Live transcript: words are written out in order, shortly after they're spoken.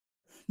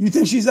You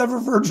think she's ever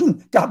a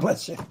virgin? God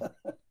bless you.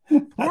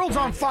 The world's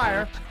on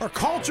fire. Our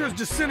culture is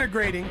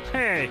disintegrating.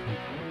 Hey,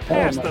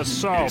 pass the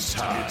salt.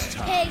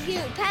 Hey,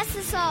 you, pass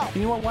the salt.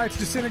 You know why it's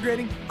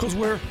disintegrating? Because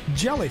we're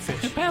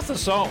jellyfish. Pass the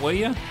salt, will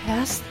you?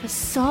 Pass the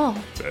salt.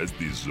 Pass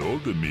the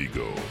salt,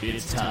 amigo.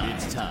 It's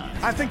time.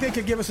 I think they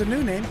could give us a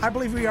new name. I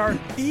believe we are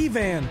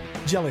Evan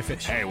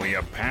jellyfish. Hey, will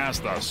you pass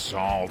the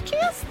salt?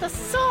 Pass the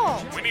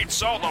salt. We need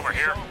salt over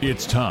here.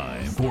 It's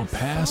time for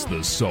Pass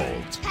the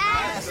Salt.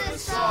 Pass the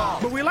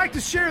salt. But we like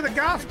to share the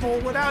gospel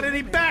without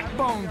any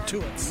backbone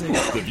to it. See?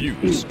 The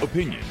views,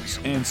 opinions,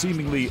 and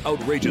seemingly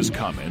outrageous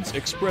comments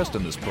expressed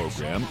in this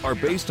program are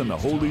based on the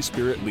Holy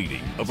Spirit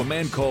leading of a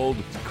man called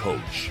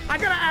Coach. I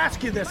gotta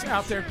ask you this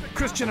out there,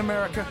 Christian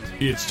America.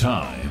 It's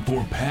time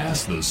for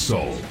Pass the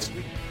Salt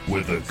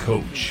with the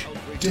Coach,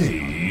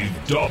 Dave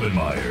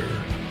Daubenmire.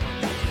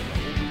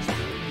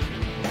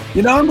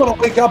 You know, I'm going to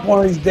wake up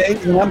one of these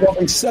days and I'm going to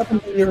be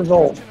 70 years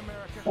old.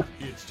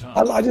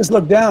 I just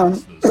looked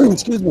down.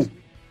 Excuse me.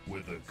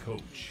 With the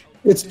Coach.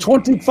 It's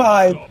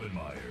 25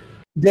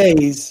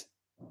 days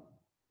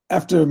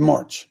after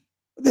March.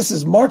 This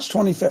is March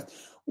 25th.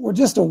 We're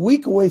just a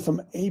week away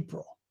from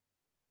April.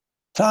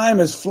 Time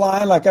is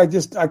flying like I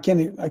can't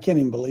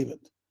even believe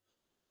it.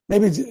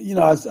 Maybe, you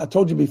know, as I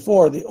told you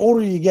before, the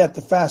older you get,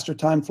 the faster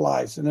time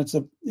flies. And it's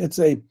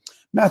a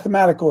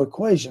mathematical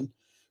equation.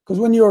 Because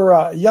when you're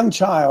a young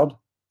child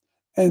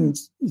and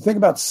you think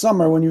about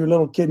summer when you were a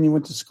little kid and you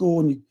went to school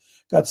and you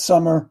got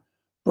summer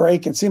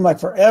break, it seemed like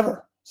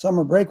forever.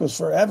 Summer break was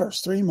forever. It's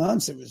 3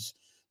 months. It was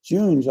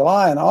June,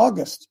 July, and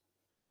August.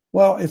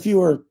 Well, if you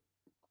were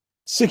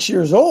 6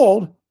 years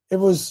old, it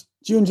was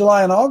June,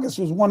 July, and August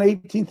was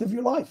 1/18 of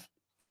your life.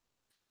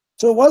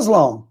 So it was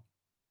long.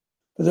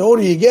 But the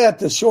older you get,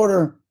 the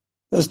shorter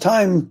those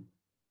time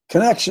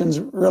connections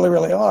really,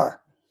 really are.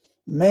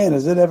 Man,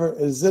 is it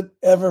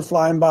ever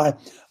flying by?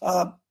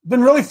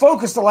 Been really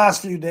focused the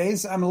last few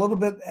days. I'm a little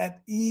bit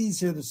at ease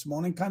here this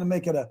morning, kind of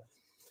make it a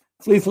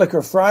flea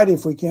flicker Friday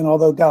if we can,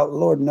 although God,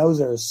 Lord knows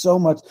there is so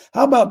much.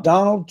 How about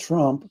Donald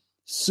Trump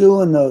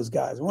suing those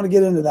guys? I want to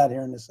get into that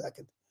here in a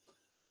second.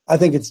 I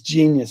think it's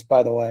genius,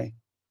 by the way.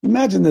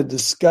 Imagine the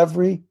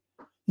discovery.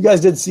 You guys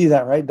did see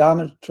that, right?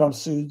 Donald Trump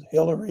sued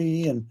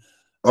Hillary and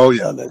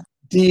the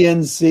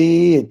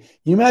DNC. And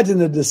you imagine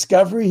the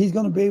discovery he's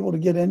going to be able to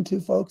get into,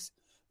 folks?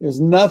 There's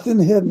nothing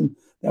hidden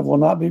that will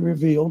not be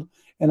revealed.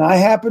 And I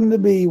happen to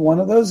be one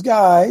of those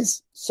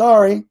guys,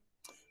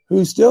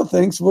 who still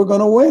thinks we're going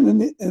to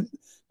win.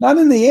 Not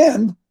in the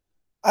end.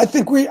 I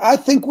think we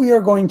are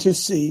going to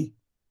see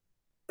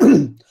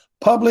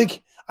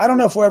public. I don't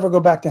know if we'll ever go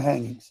back to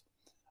hangings.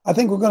 I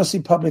think we're going to see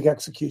public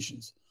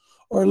executions,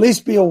 or at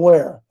least be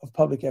aware of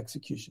public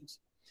executions.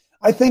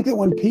 I think that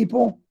when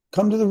people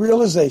come to the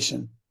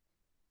realization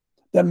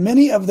that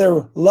many of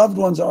their loved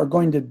ones are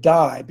going to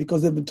die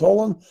because they've been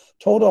told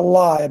a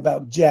lie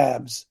about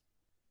jabs,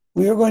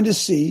 we are going to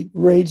see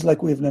rage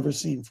like we have never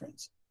seen,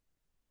 friends.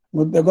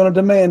 They're going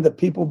to demand that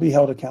people be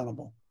held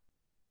accountable.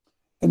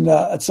 And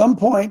at some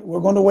point, we're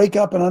going to wake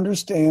up and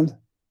understand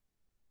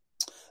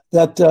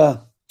that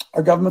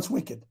our government's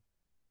wicked.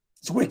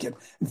 It's wicked.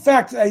 In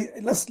fact,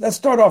 let's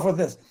start off with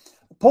this.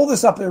 Pull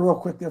this up there real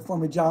quick there for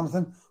me,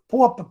 Jonathan.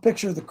 Pull up a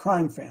picture of the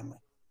crime family.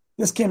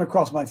 This came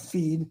across my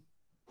feed.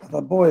 I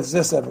thought, boy, is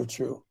this ever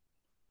true?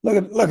 Look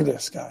at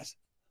this, guys.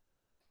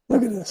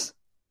 Look at this.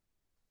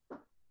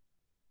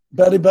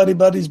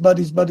 Buddies.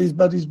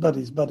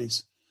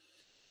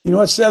 You know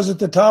what it says at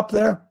the top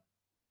there?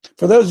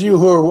 For those of you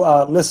who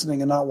are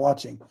listening and not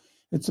watching,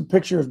 it's a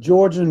picture of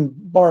George and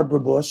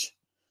Barbara Bush,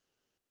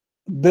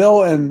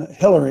 Bill and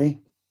Hillary,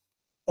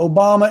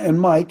 Obama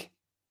and Mike,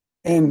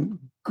 and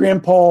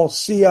Grandpa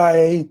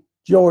CIA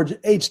George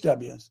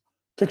H.W.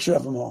 Picture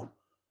of them all.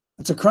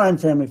 It's a crime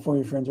family for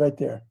you, friends, right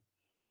there.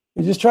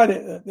 They just try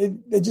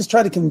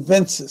to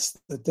convince us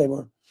that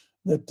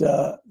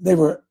they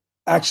were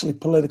actually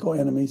political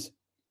enemies.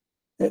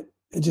 It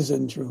just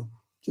isn't true.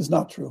 Just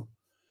not true.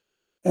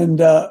 And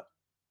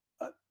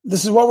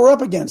this is what we're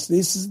up against.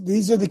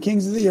 These are the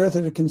kings of the earth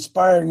that are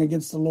conspiring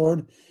against the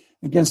Lord,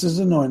 against his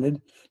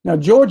anointed. Now,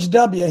 George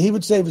W., he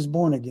would say he was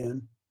born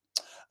again.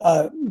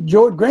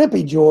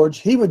 Grampy George,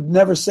 he would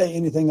never say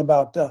anything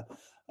about,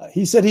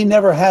 he said he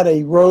never had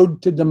a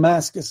road to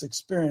Damascus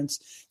experience.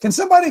 Can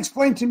somebody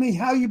explain to me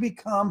how you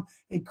become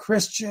a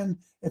Christian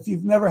if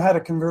you've never had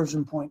a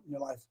conversion point in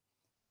your life?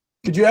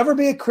 Could you ever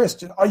be a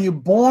Christian? Are you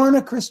born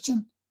a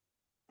Christian?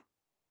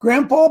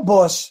 Grandpa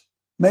Bush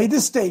made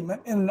this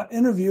statement in an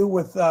interview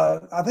with,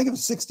 I think it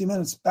was 60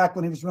 Minutes back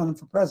when he was running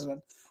for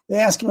president. They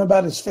asked him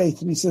about his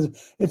faith, and he said,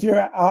 if you're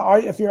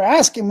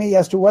asking me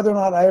as to whether or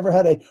not I ever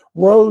had a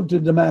road to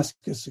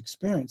Damascus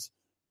experience,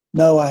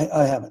 no,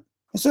 I haven't.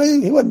 And so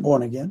he wasn't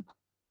born again.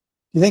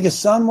 You think his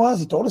son was?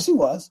 He told us he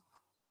was.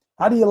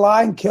 How do you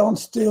lie and kill and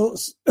steal,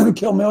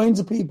 kill millions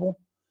of people?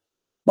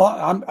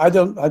 Well,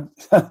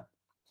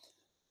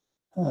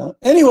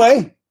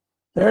 anyway,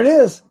 there it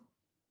is.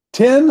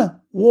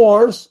 10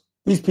 wars,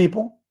 these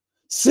people,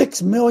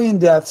 6 million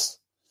deaths,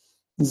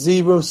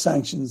 0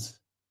 sanctions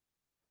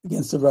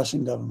against the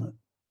Russian government.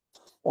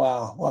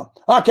 Wow. Well,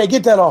 okay,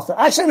 get that off there.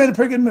 Actually, I'm in a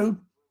pretty good mood.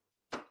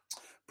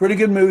 Pretty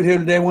good mood here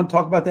today. I want to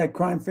talk about that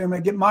crime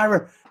family. Get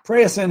Myra,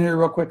 pray us in here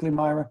real quickly,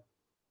 Myra.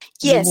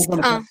 Yes. We're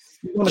going to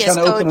yes,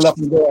 kind of open Coach. it up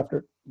and go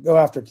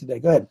after it today.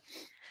 Go ahead.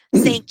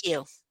 Thank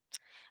you.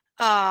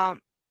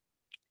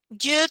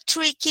 Jude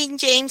 3 King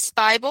James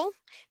Bible.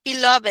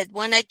 Beloved,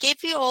 when I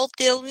gave you all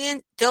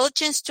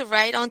diligence to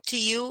write unto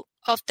you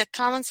of the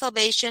common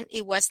salvation,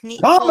 it was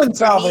needful Common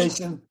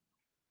salvation.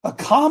 A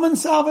common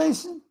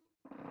salvation?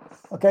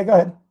 Okay, go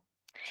ahead.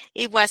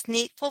 It was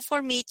needful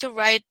for me to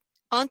write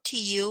unto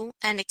you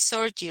and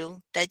exhort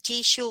you that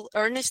ye should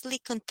earnestly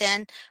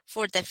contend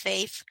for the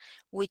faith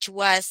which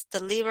was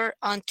delivered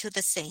unto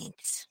the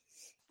saints.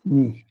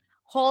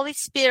 Holy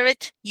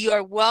Spirit, you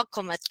are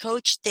welcome at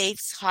Coach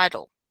Dave's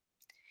huddle.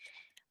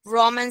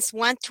 Romans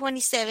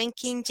 1:27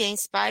 King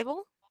James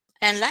Bible.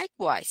 And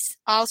likewise,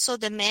 also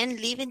the men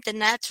leaving the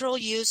natural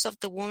use of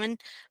the woman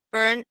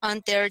burn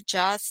on their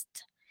just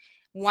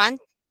one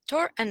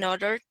toward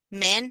another,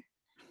 men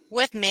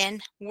with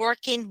men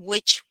working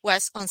which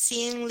was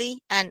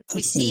unseemly and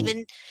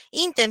receiving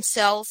in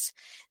themselves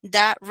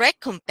the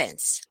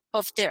recompense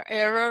of their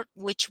error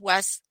which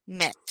was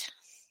met.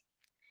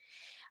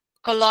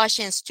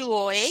 Colossians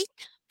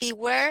 2:08,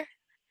 beware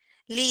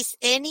lest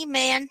any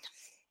man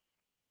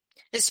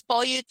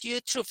spoil you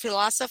through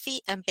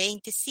philosophy and vain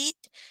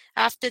deceit,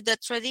 after the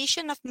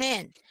tradition of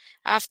men,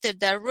 after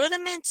the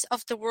rudiments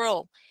of the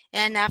world,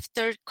 and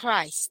after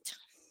Christ.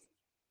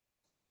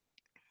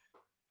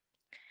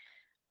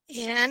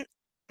 And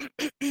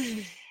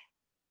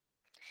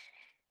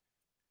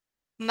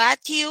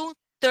Matthew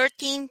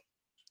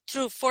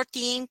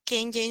 13-14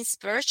 King James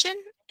Version,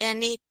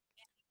 and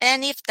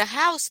if the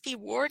house be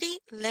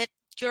worthy, let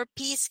your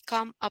peace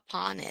come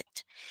upon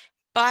it.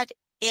 But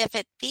if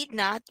it be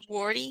not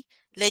worthy,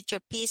 let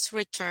your peace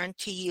return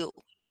to you.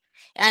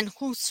 And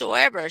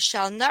whosoever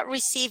shall not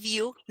receive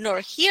you,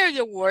 nor hear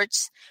your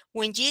words,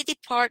 when ye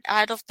depart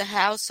out of the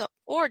house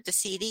or the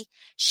city,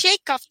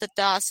 shake off the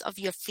dust of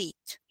your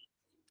feet.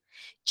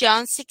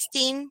 John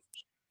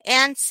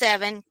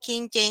 16:7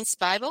 King James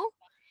Bible.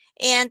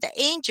 And the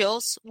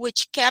angels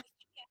which kept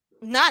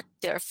not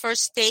their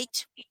first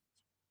state,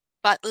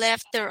 but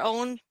left their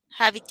own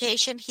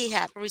habitation, he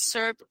hath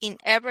reserved in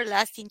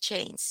everlasting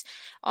chains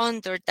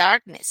under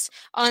darkness,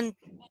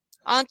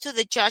 unto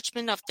the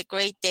judgment of the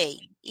great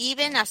day,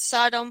 even as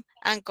Sodom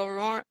and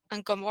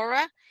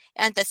Gomorrah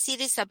and the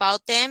cities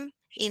about them,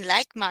 in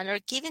like manner,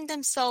 giving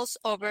themselves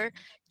over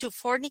to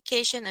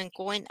fornication and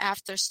going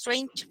after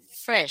strange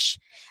flesh,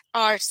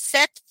 are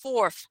set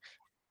forth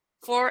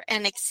for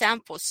an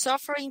example,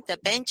 suffering the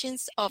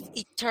vengeance of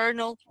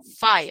eternal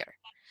fire.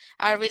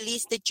 I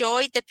release the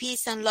joy, the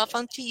peace, and love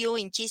unto you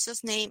in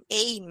Jesus' name.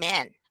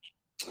 Amen.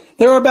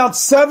 There are about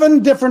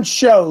 7 different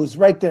shows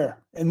right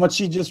there in what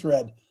she just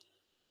read.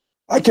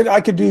 I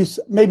could do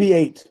maybe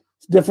 8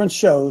 different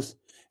shows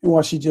in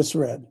what she just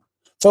read.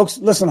 Folks,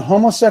 listen,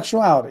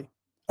 homosexuality.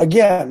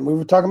 Again, we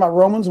were talking about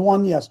Romans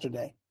 1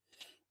 yesterday.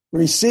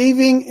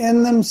 Receiving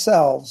in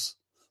themselves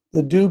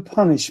the due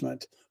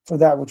punishment for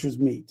that which was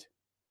meet.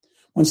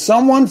 When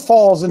someone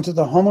falls into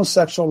the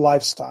homosexual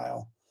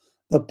lifestyle,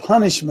 the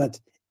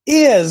punishment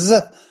is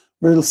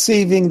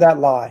receiving that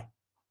lie.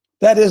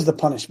 That is the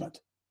punishment.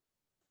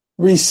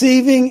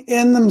 Receiving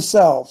in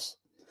themselves.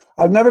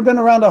 I've never been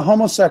around a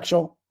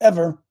homosexual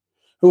ever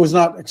who was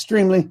not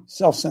extremely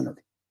self-centered.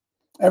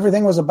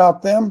 Everything was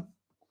about them,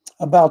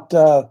 about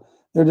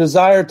their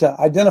desire to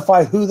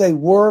identify who they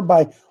were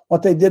by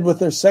what they did with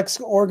their sex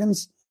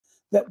organs.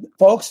 That,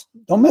 folks,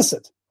 don't miss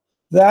it.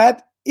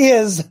 That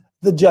is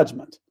the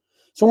judgment.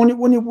 So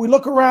when we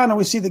look around and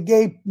we see the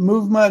gay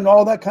movement and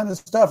all that kind of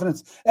stuff, and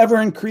it's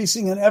ever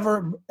increasing and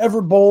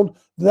ever bold,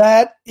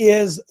 that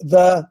is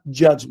the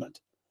judgment.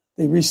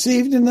 They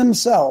received in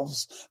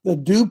themselves the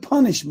due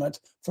punishment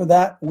for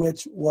that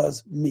which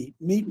was meet.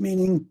 Meet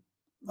meaning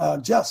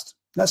just,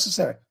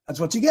 necessary. That's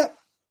what you get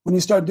when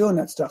you start doing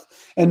that stuff.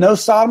 And no,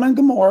 Sodom and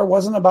Gomorrah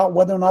wasn't about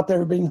whether or not they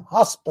were being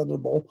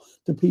hospitable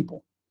to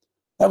people.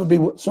 That would be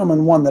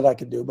sermon 1 that I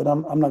could do, but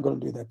I'm not going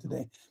to do that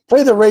today.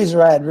 Play the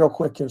Razor ad real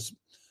quick here.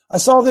 I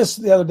saw this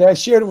the other day. I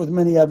shared it with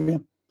many of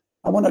you.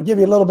 I want to give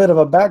you a little bit of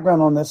a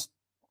background on this.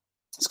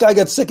 This guy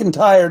got sick and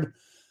tired.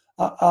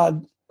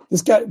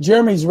 This guy,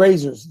 Jeremy's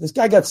Razors. This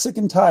guy got sick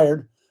and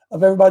tired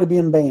of everybody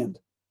being banned.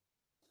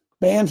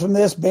 Banned from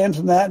this, banned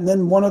from that. And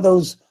then one of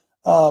those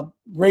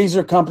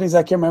razor companies,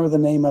 I can't remember the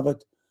name of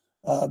it,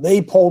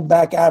 they pulled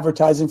back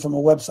advertising from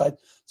a website.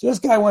 So this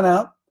guy went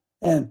out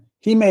and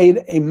he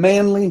made a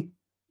manly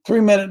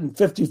 3-minute and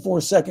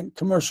 54-second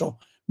commercial.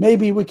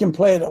 Maybe we can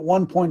play it at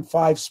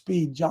 1.5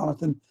 speed,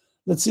 Jonathan.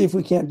 Let's see if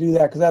we can't do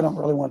that, because I don't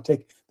really want to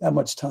take that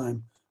much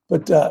time.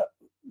 But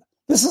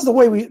this is the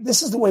way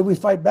we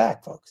fight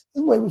back, folks.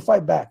 This is the way we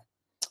fight back.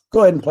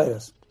 Go ahead and play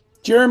this.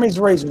 Jeremy's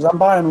Razors. I'm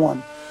buying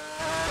one.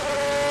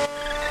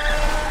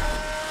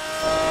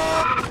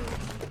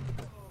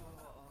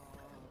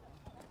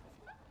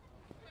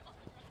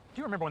 Do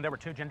you remember when there were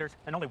 2 genders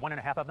and only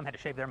 1.5 of them had to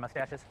shave their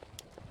mustaches?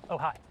 Oh,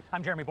 hi.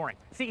 I'm Jeremy Boring,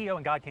 CEO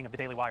and God King of the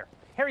Daily Wire.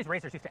 Harry's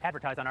Razors used to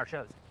advertise on our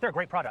shows. They're a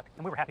great product,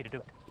 and we were happy to do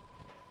it.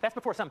 That's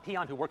before some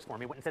peon who works for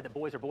me went and said that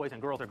boys are boys and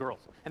girls are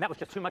girls, and that was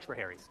just too much for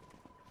Harry's.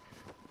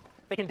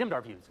 They condemned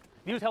our views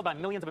held by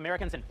millions of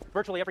Americans and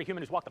virtually every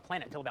human who's walked the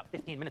planet until about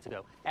 15 minutes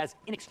ago, as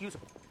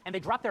inexcusable. And they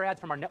dropped their ads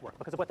from our network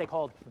because of what they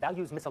called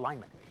values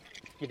misalignment.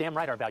 You're damn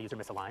right our values are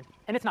misaligned.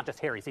 And it's not just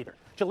Harry's either.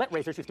 Gillette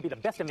razors used to be the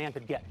best a man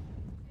could get.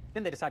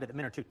 Then they decided that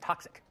men are too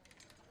toxic.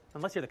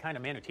 Unless you're the kind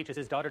of man who teaches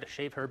his daughter to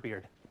shave her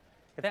beard.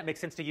 If that makes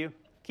sense to you,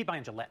 keep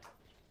buying Gillette.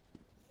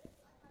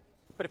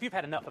 But if you've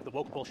had enough of the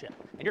woke bullshit,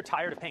 and you're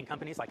tired of paying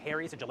companies like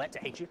Harry's and Gillette to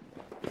hate you,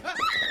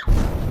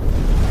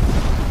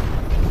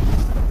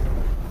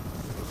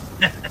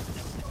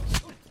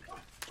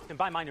 then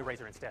buy my new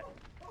razor instead.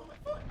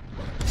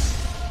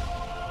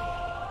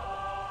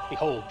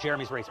 Behold,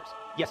 Jeremy's razors.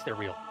 Yes, they're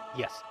real.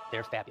 Yes,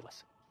 they're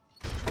fabulous.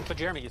 But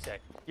Jeremy, you say,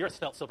 you're a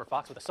svelte silver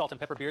fox with a salt and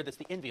pepper beard that's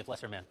the envy of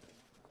lesser men.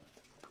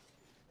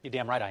 You're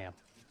damn right I am.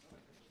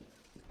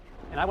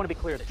 And I want to be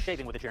clear that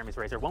shaving with a Jeremy's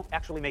razor won't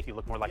actually make you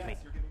look more like me.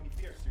 You're giving me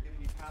fierce. You're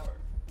giving me power.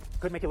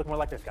 Could make you look more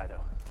like this guy,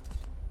 though.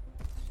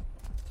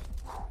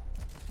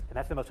 And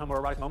that's the most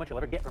homoerotic moment you'll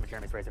ever get from a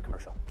Jeremy's razor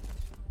commercial.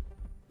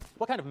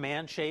 What kind of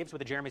man shaves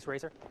with a Jeremy's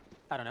razor?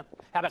 I don't know.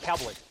 How about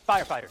cowboys,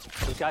 firefighters,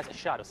 those guys that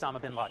shot Osama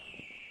bin Laden?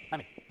 I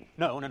mean,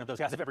 no, none of those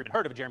guys have ever even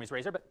heard of a Jeremy's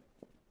razor, but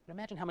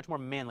imagine how much more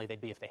manly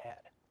they'd be if they had.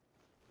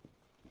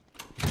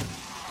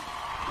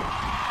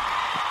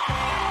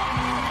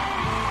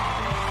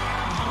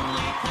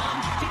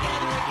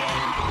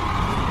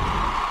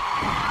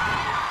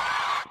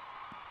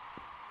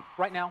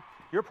 Right now,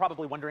 you're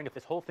probably wondering if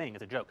this whole thing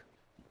is a joke.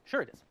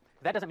 Sure it is.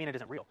 That doesn't mean it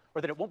isn't real,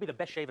 or that it won't be the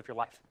best shave of your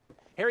life.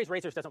 Harry's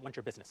Razors doesn't want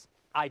your business.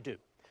 I do.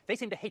 They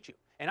seem to hate you,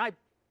 and I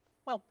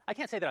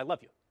can't say that I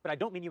love you, but I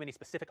don't mean you any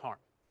specific harm.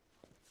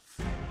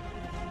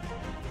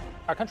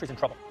 Our country's in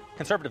trouble.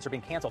 Conservatives are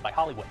being canceled by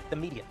Hollywood, the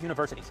media,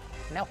 universities,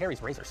 and now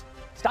Harry's Razors.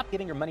 Stop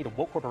giving your money to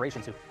woke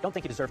corporations who don't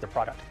think you deserve their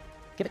product.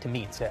 Give it to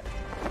me instead.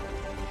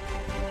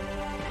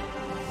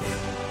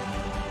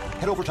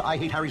 Head over to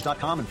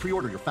IHateHarrys.com and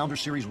pre-order your Founder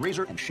Series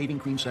razor and shaving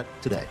cream set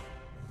today.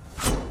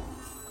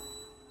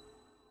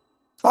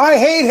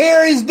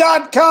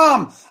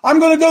 IHateHarrys.com. I'm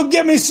going to go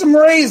get me some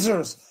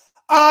razors.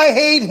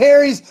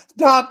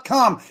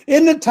 IHateHarrys.com.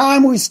 In the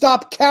time we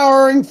stop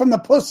cowering from the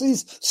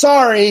pussies,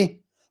 sorry,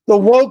 the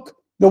woke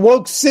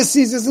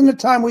sissies, isn't the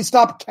time we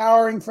stop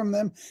cowering from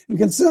them? And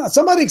can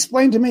somebody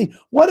explain to me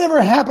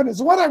whatever happened? It's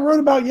what I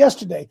wrote about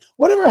yesterday.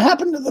 Whatever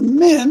happened to the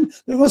men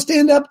that will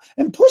stand up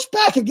and push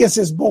back against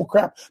this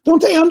bullcrap?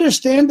 Don't they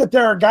understand that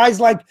there are guys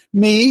like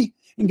me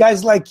and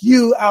guys like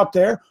you out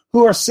there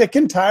who are sick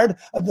and tired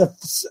of the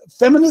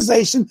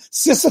feminization,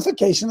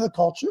 sissification of the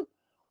culture?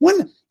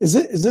 When is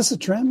this a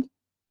trend?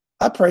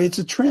 I pray it's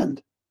a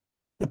trend.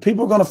 That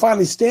people are going to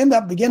finally stand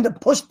up, begin to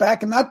push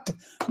back, and not.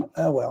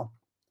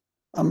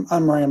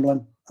 I'm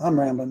rambling.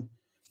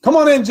 Come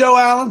on in, Joe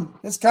Allen.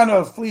 It's kind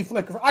of a flea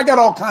flicker. I got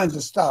all kinds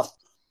of stuff,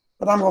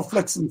 but I'm going to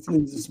flick some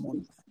fleas this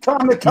morning.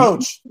 I'm the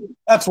coach.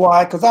 That's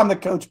why, because I'm the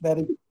coach,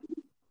 Betty.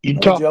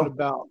 You're talking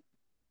about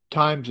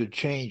times are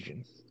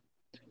changing.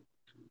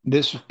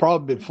 This has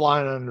probably been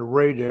flying under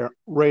the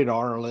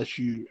radar unless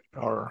you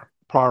are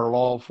prior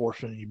law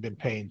enforcement and you've been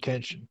paying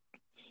attention.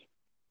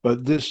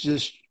 But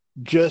just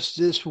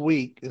this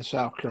week in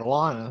South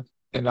Carolina,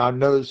 and I've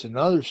noticed in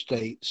other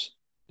states,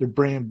 they're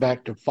bringing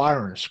back the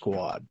firing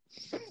squad.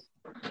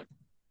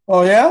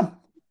 Oh, yeah?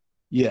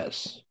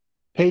 Yes.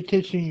 Pay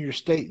attention to your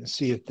state and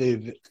see if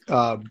they've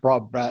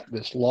brought back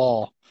this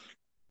law,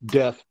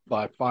 death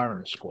by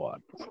firing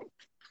squad.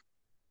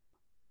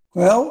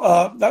 Well,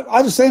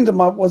 I was saying to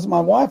my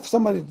wife,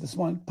 somebody this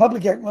morning,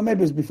 maybe it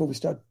was before we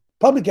started,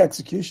 public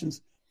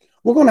executions.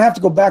 We're going to have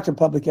to go back to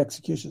public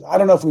executions. I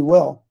don't know if we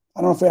will. I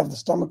don't know if we have the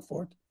stomach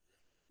for it.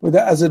 But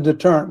as a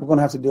deterrent, we're going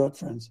to have to do it,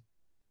 friends.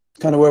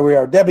 It's kind of where we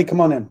are. Debbie,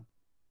 come on in.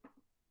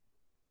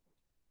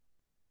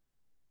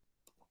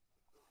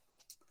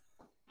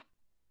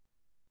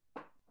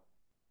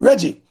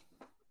 Reggie.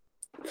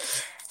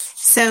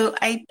 So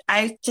I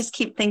just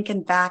keep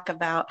thinking back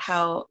about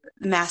how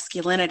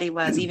masculinity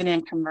was, even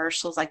in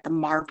commercials like the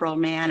Marlboro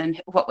Man,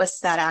 and what was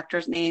that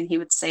actor's name? He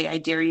would say, "I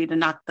dare you to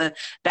knock the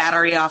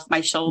battery off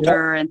my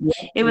shoulder." Yep. And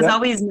it was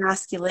always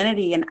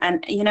masculinity.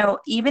 And, you know,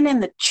 even in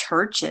the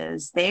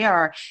churches, they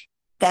are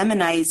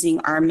feminizing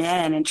our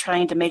men and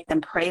trying to make them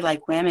pray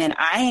like women.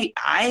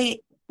 I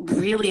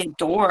really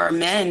adore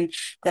men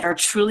that are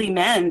truly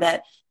men,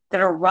 that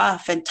are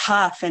rough and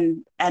tough,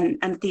 and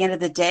at the end of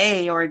the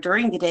day or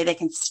during the day, they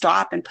can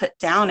stop and put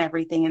down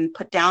everything and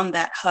put down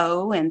that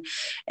hoe and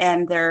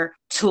their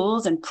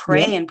tools and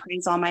pray and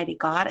praise Almighty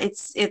God.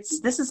 This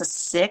is a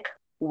sick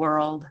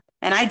world,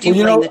 and I do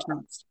blame the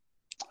church.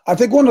 I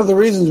think one of the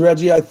reasons,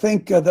 Reggie, I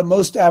think that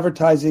most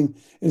advertising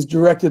is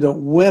directed at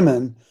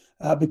women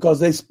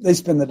because they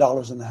spend the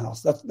dollars in the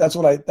house. That's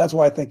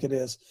why I think it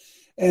is,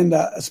 and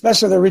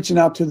especially they're reaching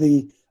out to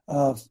the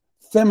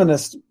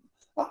feminist.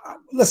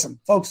 Listen,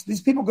 folks, these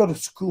people go to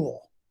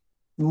school,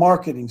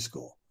 marketing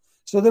school.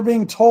 So they're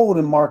being told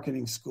in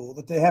marketing school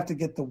that they have to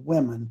get the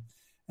women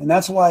And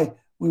that's why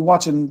we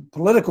watch in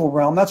political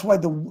realm. That's why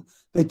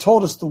they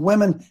told us the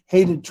women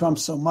hated Trump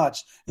so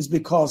much, is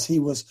because he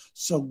was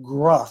so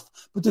gruff.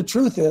 But the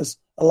truth is,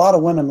 a lot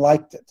of women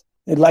liked it.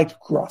 They liked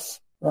gruff,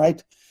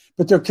 right?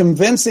 But they're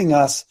convincing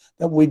us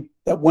that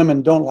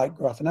women don't like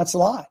gruff, and that's a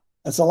lie.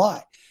 That's a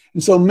lie.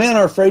 And so men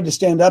are afraid to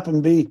stand up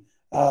and be.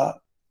 I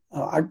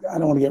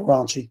don't want to get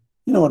raunchy.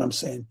 You know what I'm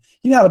saying?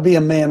 You know how to be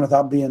a man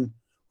without being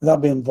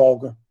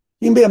vulgar.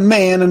 You can be a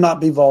man and not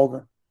be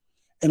vulgar.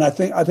 And I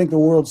think the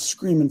world's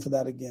screaming for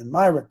that again.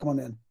 Myra, come on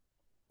in.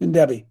 And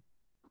Debbie.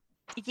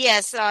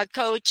 Yes,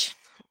 Coach.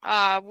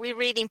 We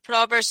read in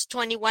Proverbs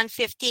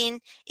 21:15.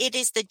 It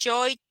is the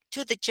joy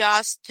to the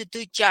just to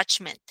do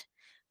judgment,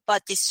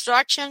 but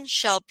destruction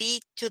shall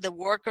be to the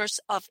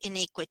workers of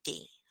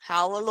iniquity.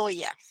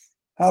 Hallelujah.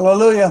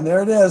 Hallelujah.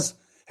 There it is.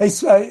 Hey,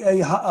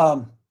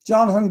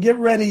 Jonathan, get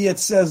ready. It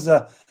says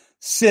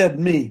Sid,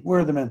 me. Where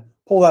are the men?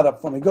 Pull that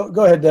up for me.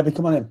 Go ahead, Debbie.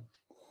 Come on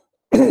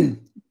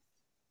in.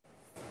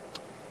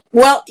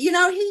 Well, he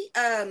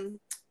was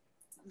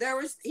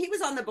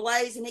on the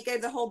Blaze, and he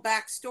gave the whole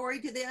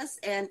backstory to this.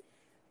 And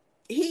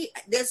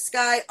this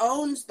guy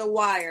owns The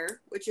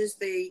Wire, which is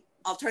the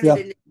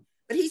alternative. Yeah.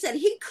 But he said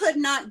he could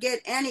not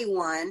get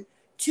anyone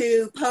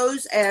to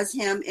pose as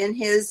him in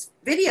his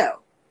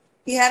video.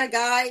 He had a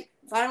guy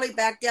finally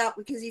backed out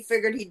because he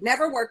figured he'd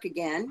never work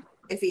again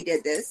if he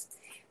did this.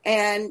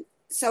 And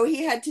so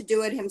he had to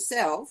do it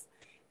himself.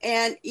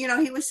 And,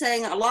 he was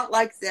saying a lot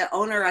like the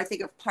owner, I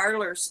think, of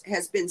Parlors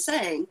has been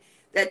saying,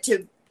 that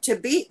to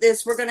beat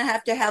this, we're going to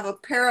have a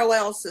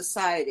parallel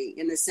society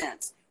in a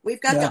sense. We've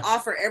got to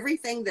offer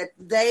everything that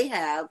they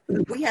have.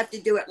 We have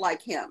to do it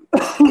like him.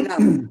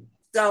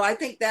 So I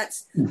think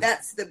that's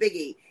the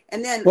biggie.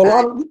 And then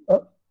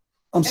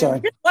I'm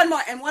sorry.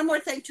 One more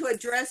thing to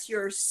address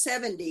your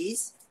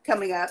 70s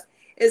coming up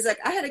is like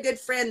I had a good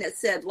friend that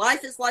said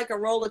life is like a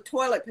roll of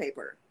toilet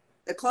paper.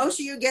 The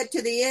closer you get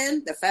to the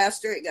end, the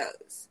faster it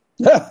goes.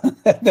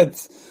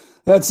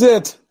 That's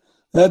it.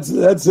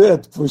 That's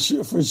it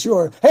for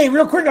sure. Hey,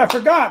 real quick, I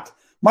forgot.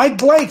 Mike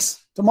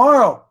Blake's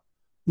tomorrow,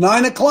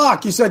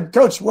 9:00. You said,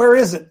 Coach, where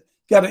is it?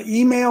 Got to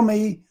email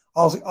me.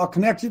 I'll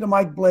connect you to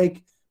Mike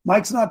Blake.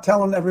 Mike's not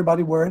telling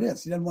everybody where it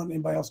is. He doesn't want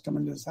anybody else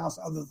coming to his house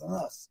other than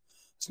us.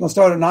 It's going to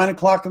start at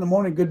 9:00 in the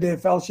morning. Good day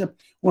of fellowship.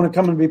 Want to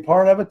come and be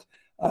part of it?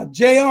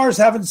 JR's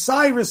having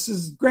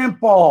Cyrus's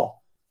grandpa.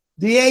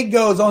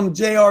 Diego's on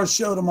JR's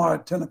show tomorrow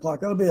at 10:00.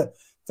 That'll be a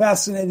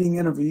fascinating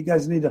interview. You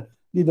guys need to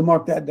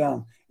mark that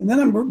down. And then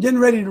I'm getting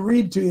ready to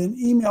read to you an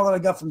email that I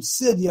got from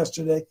Sid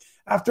yesterday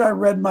after I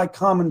read my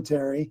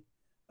commentary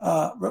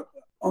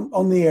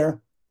on the air.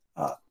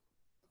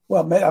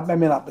 Well, may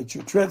not be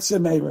true.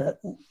 Sid may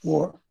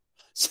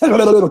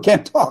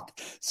can't talk.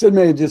 Sid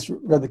may have just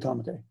read the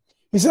commentary.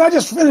 He said, I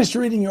just finished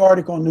reading your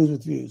article on News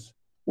with Views.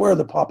 Where are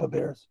the Papa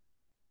Bears?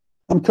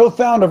 I'm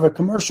co-founder of a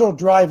commercial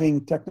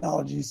driving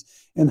technologies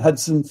in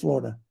Hudson,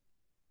 Florida.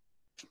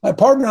 My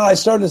partner and I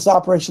started this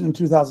operation in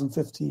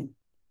 2015.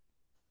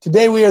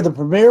 Today, we are the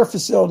premier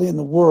facility in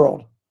the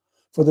world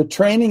for the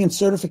training and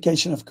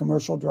certification of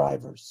commercial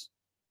drivers.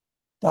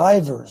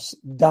 Divers.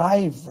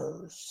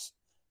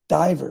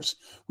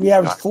 We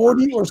average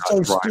 40 or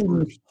so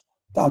students.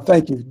 Oh,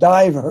 thank you.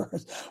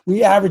 Divers.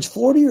 We average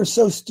 40 or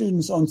so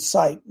students on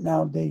site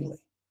now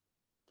daily.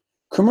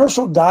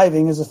 Commercial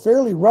diving is a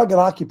fairly rugged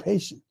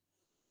occupation.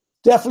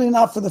 Definitely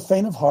not for the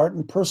faint of heart,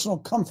 and personal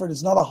comfort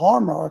is not a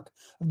hallmark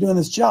of doing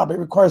this job. It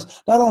requires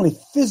not only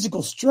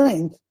physical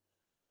strength,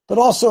 but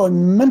also a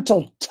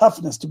mental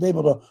toughness to be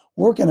able to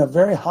work in a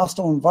very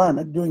hostile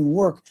environment, doing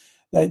work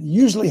that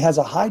usually has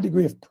a high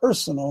degree of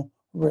personal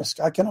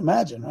risk. I can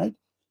imagine, right?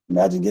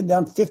 Imagine getting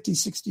down 50,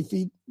 60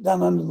 feet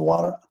down under the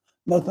water.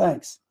 No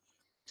thanks.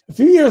 A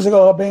few years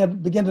ago, I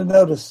began to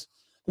notice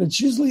that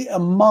it's usually a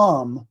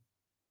mom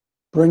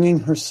bringing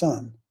her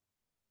son.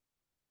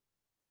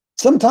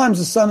 Sometimes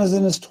the son is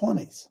in his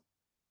 20s.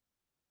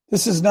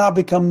 This has now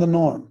become the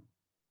norm.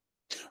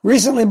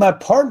 Recently, my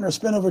partner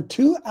spent over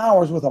 2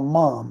 hours with a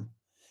mom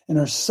and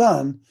her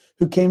son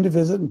who came to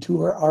visit and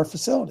tour our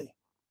facility.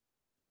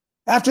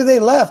 After they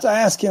left, I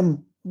asked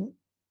him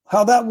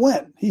how that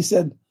went. He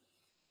said,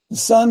 the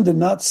son did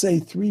not say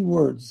 3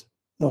 words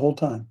the whole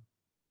time.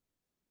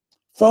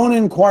 Phone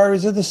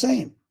inquiries are the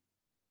same.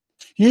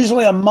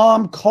 Usually a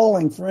mom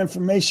calling for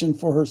information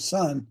for her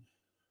son,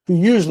 who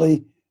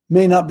usually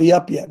may not be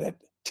up yet at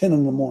 10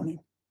 in the morning.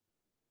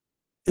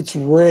 It's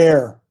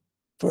rare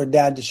for a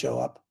dad to show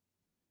up.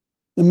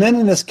 The men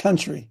in this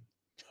country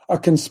are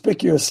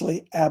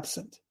conspicuously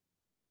absent.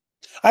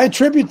 I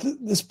attribute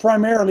this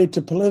primarily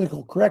to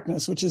political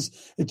correctness, which has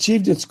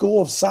achieved its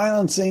goal of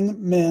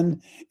silencing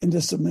men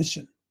into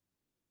submission.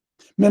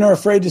 Men are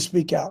afraid to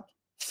speak out,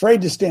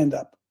 afraid to stand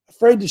up,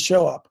 afraid to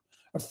show up,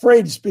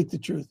 afraid to speak the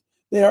truth.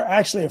 They are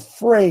actually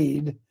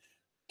afraid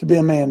to be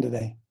a man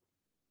today.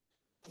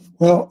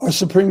 Well, our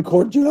Supreme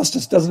Court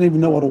justice doesn't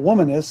even know what a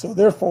woman is, so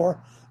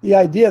therefore the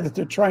idea that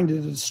they're trying to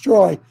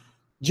destroy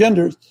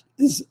gender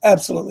is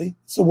absolutely,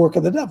 it's the work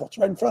of the devil. It's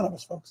right in front of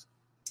us, folks.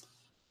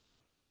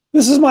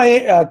 This is my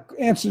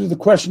answer to the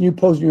question you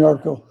posed in your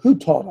article. Who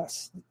taught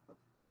us?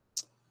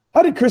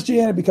 How did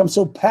Christianity become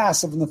so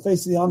passive in the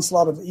face of the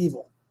onslaught of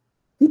evil?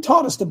 Who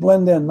taught us to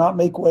blend in, not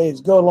make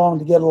waves, go along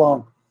to get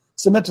along,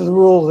 submit to the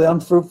rules of the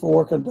unfruitful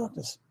work of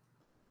darkness?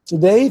 So,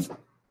 Dave,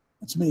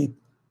 that's me.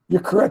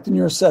 You're correct in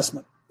your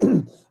assessment.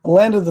 The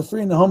land of the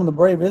free and the home of the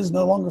brave is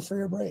no longer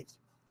free or brave.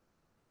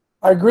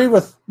 I agree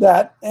with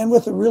that, and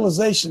with the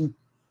realization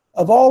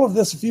of all of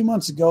this a few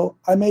months ago,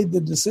 I made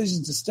the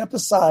decision to step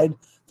aside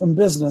from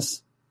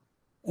business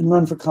and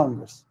run for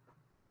Congress.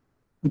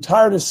 I'm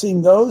tired of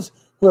seeing those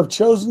who have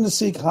chosen to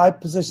seek high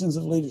positions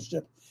of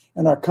leadership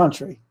in our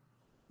country,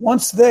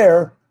 once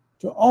there,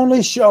 to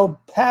only show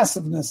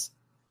passiveness,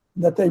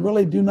 that they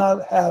really do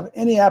not have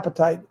any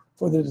appetite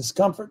for the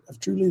discomfort of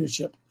true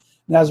leadership.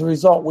 And as a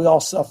result, we all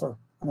suffer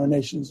and our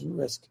nation's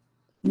risk.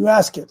 You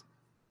ask it.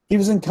 He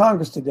was in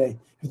Congress today.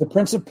 If the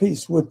Prince of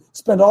Peace would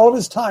spend all of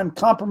his time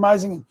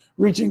compromising and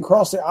reaching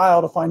across the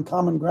aisle to find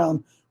common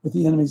ground with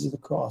the enemies of the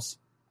cross,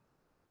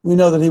 we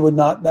know that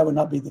that would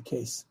not be the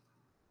case.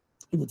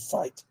 He would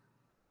fight.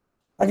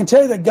 I can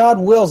tell you that God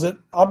wills it.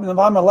 If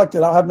I'm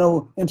elected, I'll have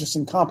no interest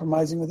in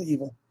compromising with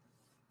evil.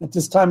 At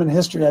this time in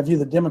history, I view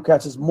the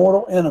Democrats as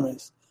mortal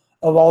enemies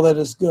of all that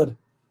is good,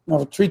 and I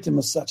will treat them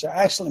as such. I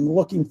actually am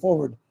looking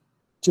forward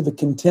to the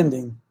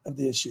contending of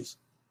the issues.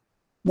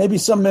 Maybe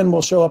some men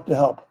will show up to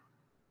help.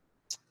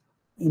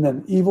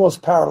 Amen. Evil is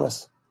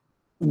powerless,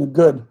 and the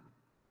good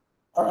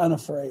are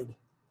unafraid.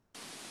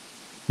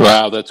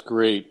 Wow, that's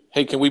great.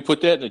 Hey, can we put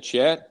that in the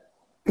chat,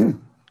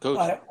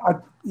 Coach?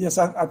 Yes,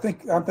 I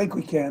think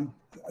we can.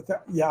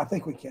 I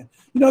think we can.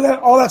 You know,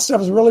 that all that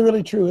stuff is really,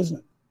 really true, isn't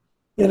it?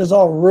 It is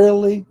all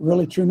really,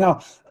 really true. Now,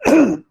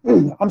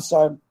 I'm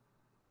sorry.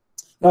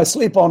 I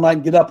sleep all night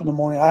and get up in the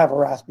morning. I have a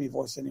raspy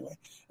voice anyway.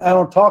 I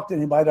don't talk to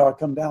anybody till I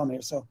come down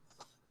here, so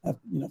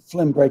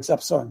phlegm breaks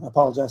up. Sorry, I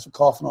apologize for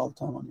coughing all the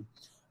time on you.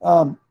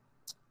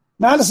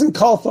 Madison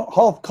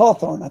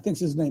Cawthorn, I think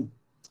is his name,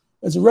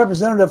 is a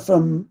representative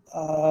from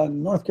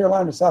North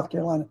Carolina or South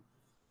Carolina.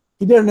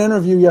 He did an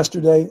interview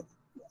yesterday.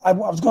 I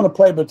was going to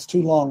play, but it's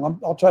too long.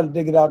 I'll try to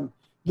dig it out and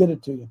get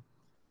it to you.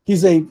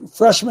 He's a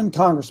freshman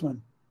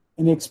congressman,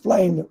 and he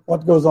explained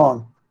what goes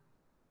on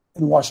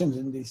in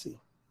Washington, D.C.,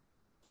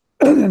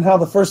 and how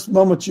the first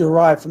moment you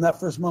arrive, from that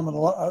first moment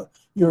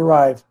you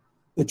arrive,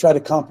 they try to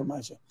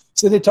compromise you.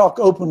 So they talk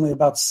openly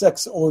about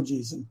sex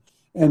orgies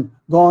and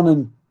gone,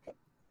 and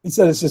he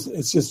said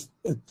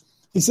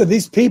he said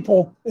these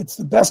people, it's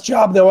the best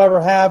job they'll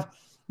ever have.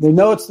 They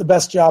know it's the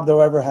best job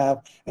they'll ever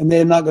have, and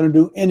they're not going to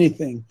do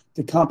anything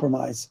to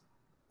compromise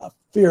a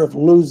fear of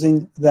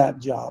losing that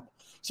job.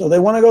 So they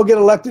want to go get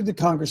elected to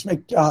Congress,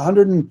 make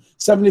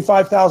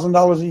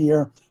 $175,000 a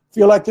year,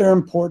 feel like they're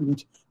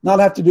important, not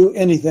have to do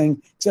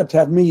anything except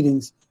have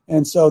meetings.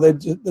 And so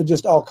they're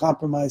just all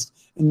compromised,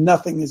 and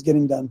nothing is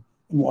getting done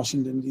in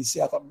Washington,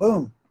 D.C. I thought,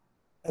 boom,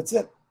 that's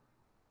it.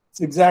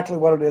 It's exactly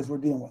what it is we're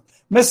dealing with.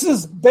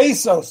 Mrs.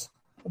 Bezos,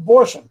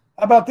 abortion.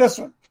 How about this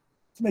one?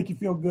 To make you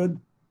feel good.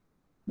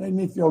 Made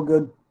me feel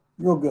good,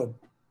 real good.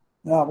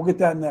 Now, we'll get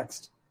that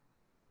next.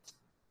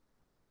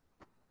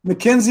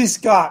 Mackenzie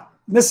Scott,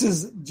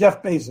 Mrs.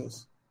 Jeff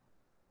Bezos,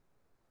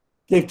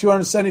 gave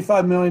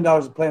 $275 million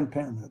to Planned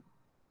Parenthood.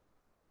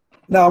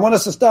 Now, I want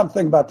us to stop and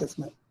think about this,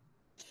 man.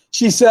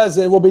 She says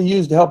it will be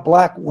used to help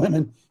black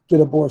women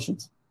get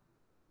abortions.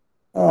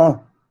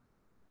 What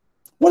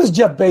does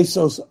Jeff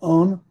Bezos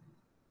own?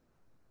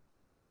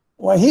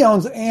 Well, he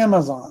owns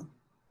Amazon.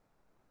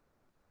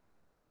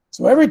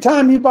 So every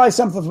time you buy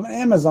something from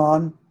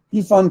Amazon,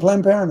 you fund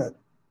Planned Parenthood.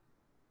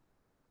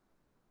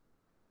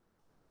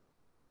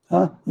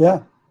 Huh?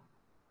 Yeah.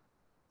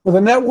 With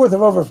a net worth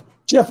of over,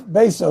 Jeff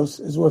Bezos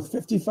is worth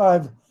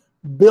 $55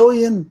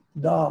 billion.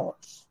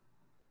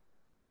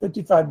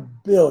 $55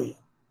 billion.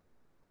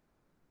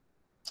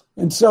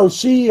 And so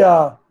she's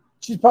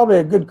probably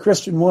a good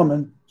Christian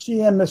woman.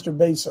 She and Mr.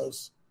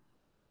 Bezos.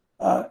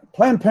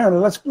 Planned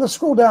Parenthood, let's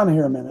scroll down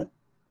here a minute.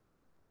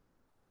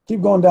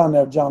 Keep going down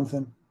there,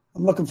 Jonathan.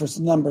 I'm looking for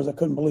some numbers. I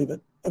couldn't believe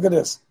it. Look at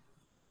this.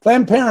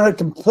 Planned Parenthood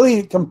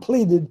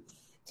completed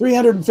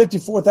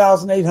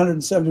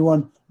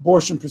 354,871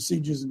 abortion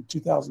procedures in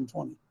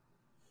 2020,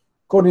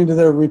 according to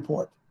their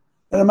report.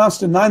 That amounts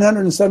to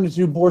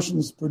 972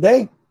 abortions per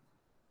day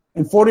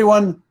and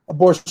 41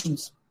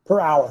 abortions per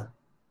hour.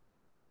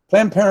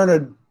 Planned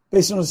Parenthood,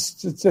 based on the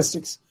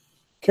statistics,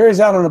 carries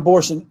out an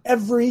abortion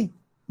every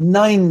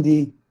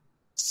 90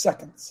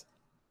 seconds.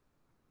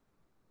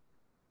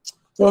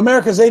 So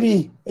America's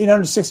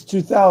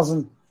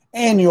 862,000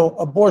 annual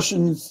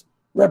abortions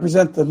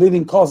represent the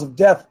leading cause of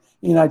death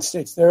in the United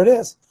States. There it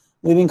is.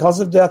 Leading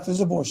cause of death is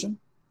abortion.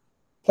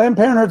 Planned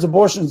Parenthood's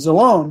abortions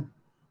alone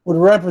would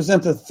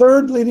represent the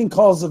third leading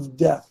cause of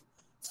death.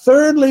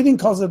 Third leading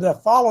cause of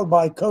death, followed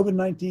by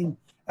COVID-19,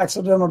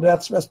 accidental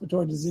deaths,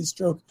 respiratory disease,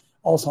 stroke,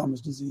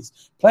 Alzheimer's disease.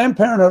 Planned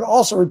Parenthood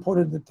also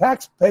reported the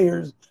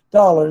taxpayers'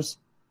 dollars,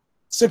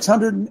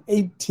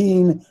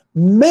 $618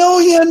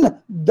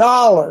 million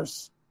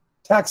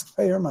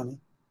taxpayer money.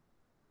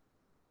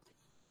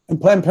 And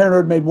Planned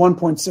Parenthood made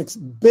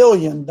 $1.6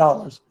 billion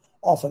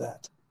off of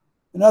that.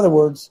 In other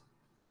words,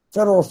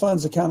 federal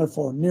funds accounted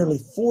for nearly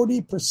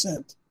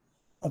 40%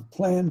 of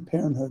Planned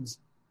Parenthood's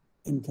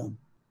income.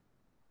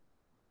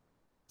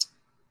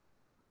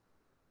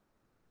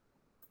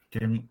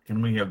 Can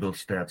we have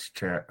those stats,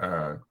 chat,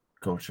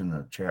 Coach, in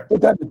the chat?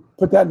 Put that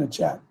in the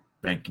chat.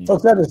 Thank you.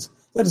 Folks, that is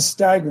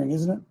staggering,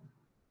 isn't it?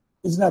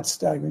 Isn't that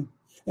staggering?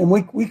 And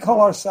we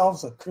call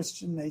ourselves a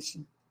Christian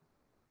nation.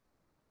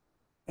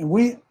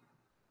 And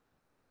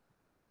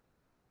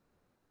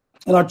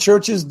our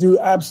churches do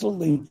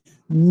absolutely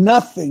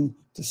nothing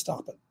to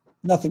stop it.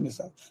 Nothing to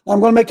stop it. Now, I'm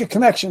going to make a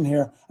connection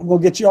here. I'm going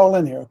to get you all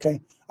in here,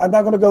 okay? I'm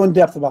not going to go in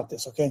depth about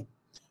this, okay?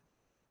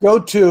 Go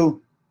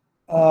to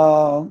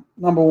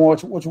number one.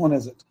 Which one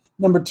is it?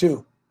 Number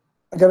 2.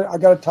 I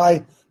got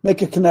to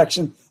make a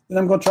connection. Then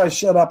I'm going to try to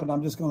shut up, and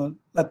I'm just going to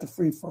let the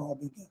free for all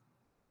begin.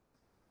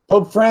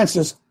 Pope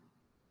Francis,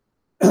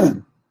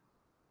 pardon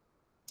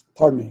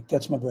me,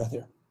 catch my breath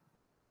here.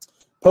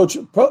 Pope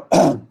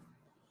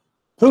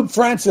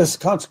Francis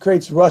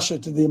consecrates Russia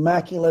to the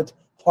Immaculate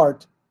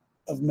Heart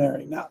of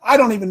Mary. Now, I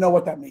don't even know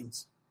what that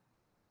means.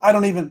 How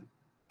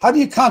do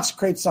you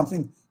consecrate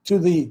something to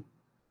the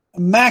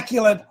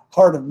Immaculate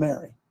Heart of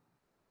Mary?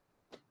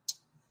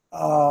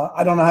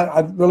 I don't know.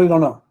 I really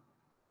don't know.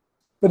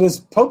 But is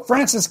Pope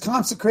Francis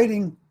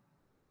consecrating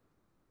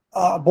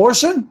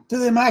abortion to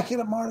the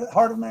Immaculate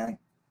Heart of Mary?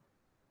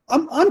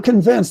 I'm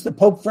convinced that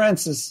Pope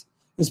Francis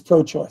is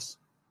pro-choice.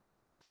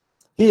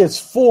 He is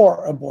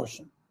for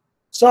abortion.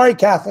 Sorry,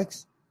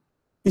 Catholics.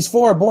 He's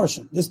for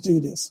abortion. This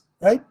dude is,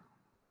 right?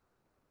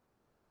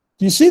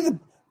 Do you see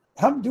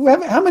how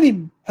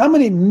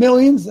many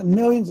millions and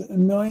millions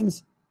and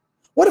millions?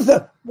 What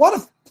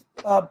if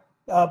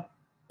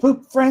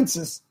Pope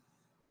Francis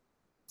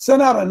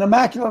sent out an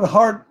Immaculate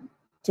Heart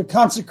to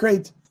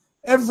consecrate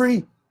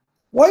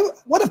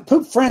what if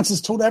Pope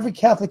Francis told every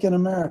Catholic in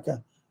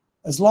America,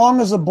 as long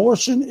as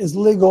abortion is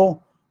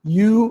legal,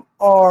 you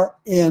are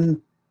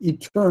in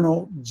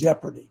eternal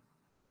jeopardy.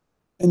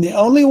 And the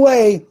only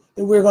way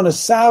that we're going to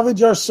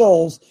salvage our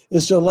souls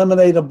is to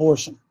eliminate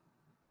abortion.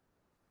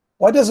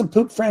 Why doesn't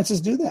Pope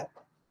Francis do that?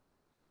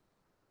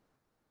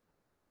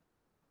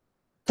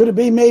 Could it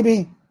be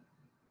maybe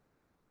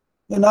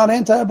they're not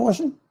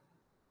anti-abortion?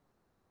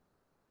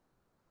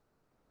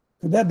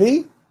 Could that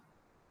be?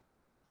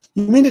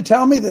 You mean to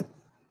tell me that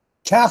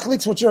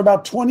Catholics, which are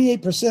about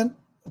 28%,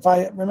 if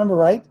I remember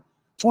right,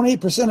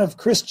 28% of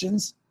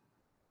Christians,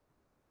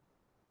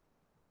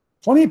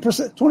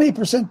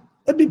 28%,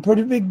 that'd be a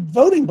pretty big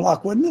voting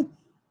block, wouldn't it?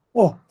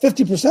 Well,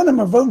 50% of them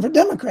are voting for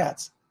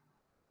Democrats.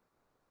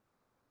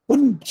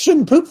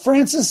 Shouldn't Pope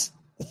Francis,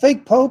 the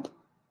fake Pope,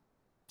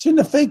 get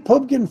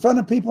in front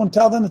of people and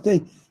tell them that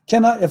they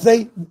cannot, if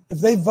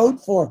they vote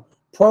for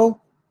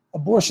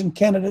pro-abortion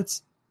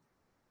candidates,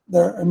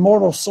 their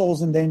immortal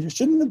souls in danger?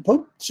 Shouldn't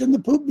the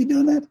Pope be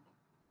doing that?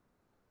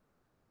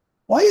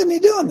 Why isn't he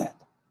doing that?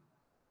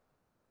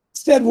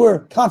 Instead, we're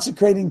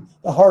consecrating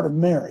the heart of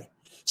Mary.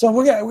 So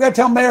we got to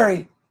tell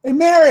Mary, hey,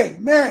 Mary,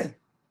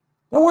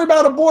 don't worry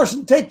about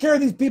abortion. Take care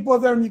of these people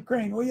over there in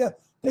Ukraine. Will you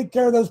take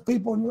care of those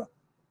people?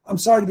 I'm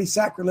sorry to be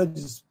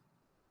sacrilegious,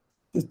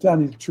 just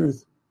telling you the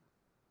truth.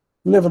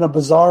 We live in a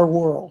bizarre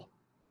world.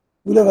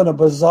 We live in a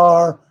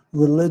bizarre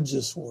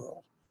religious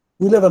world.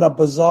 We live in a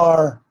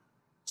bizarre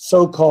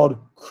so-called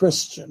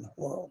Christian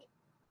world.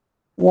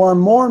 I'm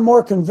more and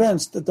more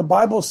convinced that the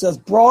Bible says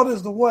broad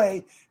is the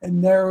way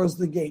and narrow is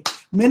the gate.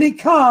 Many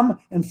come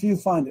and few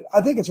find it.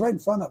 I think it's right in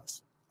front of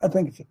us. I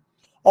think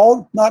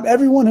not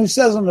everyone who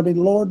says unto me,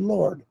 Lord,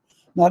 Lord.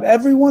 Not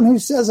everyone who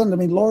says unto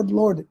me, Lord,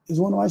 Lord, is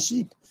one of my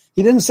sheep.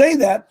 He didn't say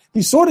that.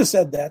 He sort of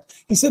said that.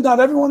 He said, not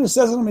everyone who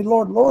says unto me,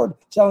 Lord, Lord,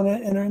 shall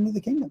enter into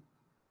the kingdom.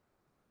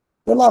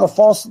 There are a lot of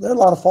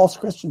false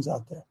Christians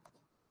out there.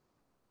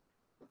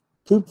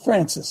 Pope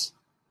Francis.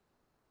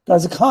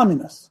 Guy's a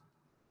communist.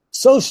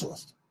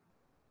 Socialist.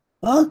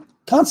 Huh?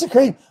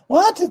 Consecrating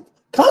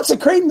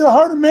the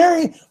heart of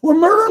Mary. We're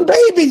murdering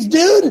babies,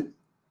 dude.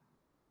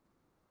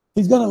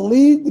 He's going to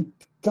lead the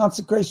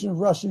consecration of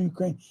Russia and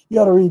Ukraine. You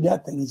ought to read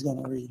that thing he's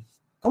going to read.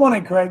 Come on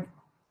in, Craig.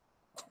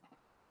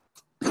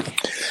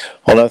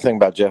 Well, another thing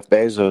about Jeff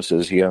Bezos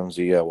is he owns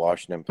the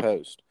Washington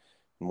Post.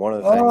 And one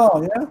of the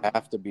things that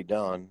have to be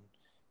done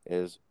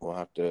is we'll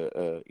have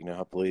to,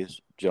 hopefully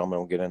these gentlemen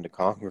will get into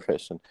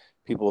Congress and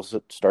people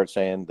start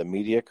saying the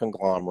media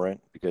conglomerate,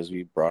 because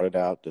we brought it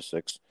out, the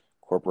 6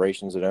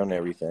 corporations that own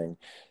everything.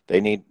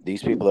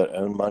 These people that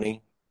own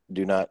money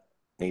do not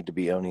need to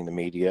be owning the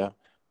media,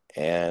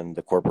 and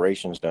the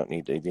corporations don't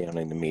need to be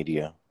owning the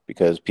media,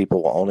 because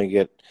people will only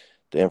get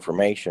the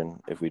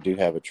information if we do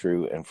have a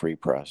true and free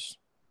press.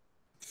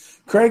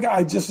 Craig,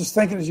 I just was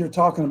thinking as you were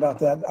talking about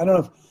that. I don't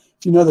know if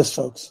you know this,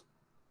 folks.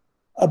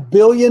 1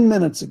 billion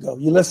minutes ago,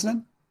 you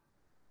listening?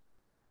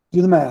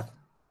 Do the math.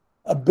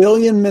 1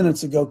 billion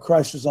minutes ago,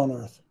 Christ was on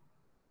earth.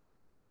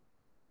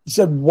 You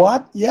said,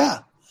 what? Yeah.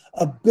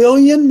 1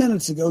 billion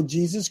minutes ago,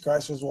 Jesus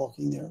Christ was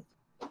walking the earth.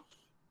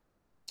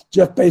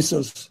 Jeff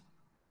Bezos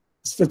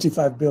is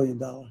 $55 billion.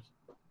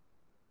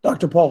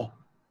 Dr. Paul.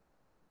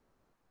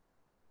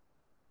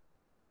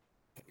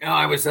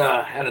 I was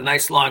had a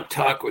nice long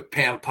talk with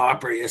Pam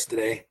Popper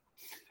yesterday.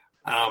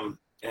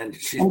 And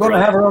she's I'm going to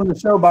have her on the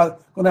show. By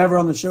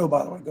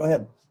the way, go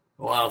ahead.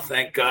 Well,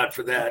 thank God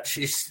for that.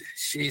 She's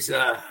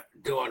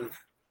doing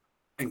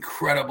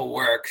incredible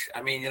work.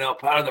 I mean,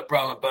 part of the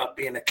problem about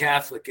being a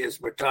Catholic is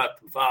we're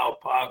taught to vow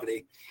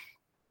poverty.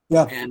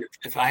 Yeah. And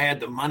if I had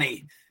the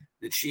money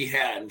that she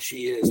had, and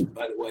she is,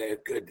 by the way, a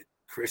good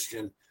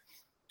Christian,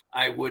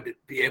 I would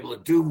be able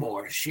to do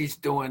more. She's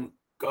doing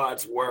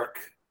God's work.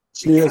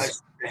 She is.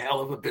 She's a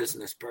hell of a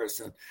business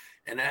person.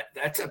 And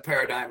that's a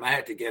paradigm I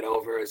had to get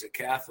over as a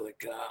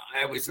Catholic.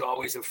 I was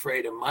always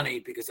afraid of money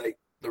because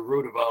the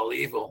root of all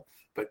evil,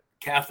 but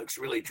Catholics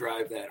really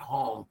drive that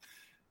home.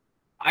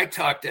 I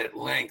talked at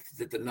length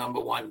that the number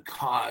one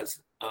cause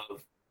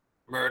of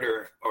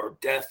murder or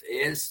death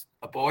is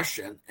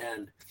abortion,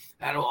 and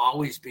that'll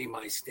always be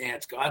my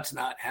stance. God's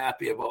not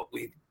happy about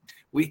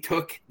we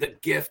took the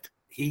gift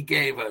he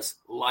gave us,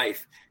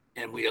 life,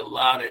 and we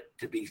allowed it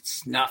to be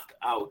snuffed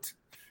out.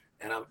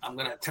 And I'm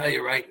going to tell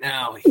you right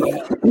now,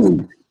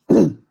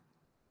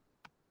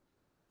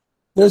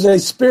 there's a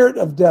spirit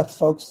of death,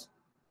 folks.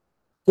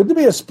 Could there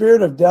be a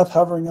spirit of death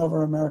hovering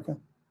over America?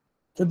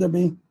 Could there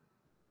be?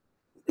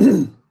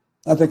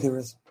 I think there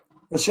is.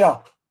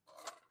 Michelle.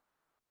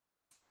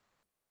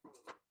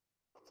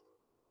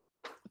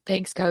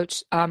 Thanks,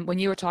 Coach. When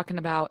you were talking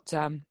about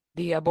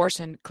the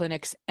abortion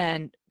clinics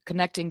and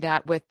connecting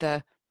that with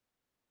the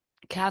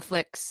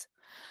Catholics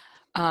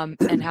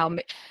and how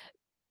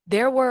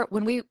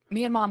when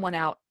me and Mom went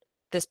out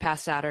this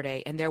past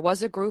Saturday, and there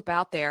was a group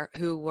out there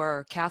who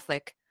were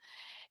Catholic,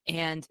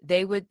 and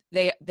they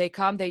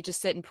come, they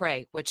just sit and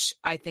pray, which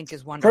I think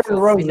is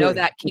wonderful. We know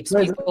that keeps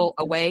people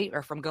away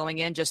or from going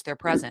in, just their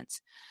presence.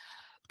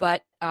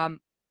 But I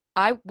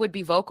would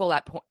be vocal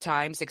at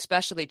times,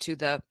 especially to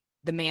the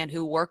man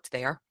who worked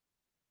there,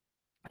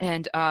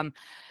 and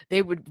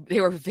they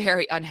were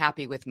very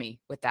unhappy with me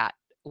with that.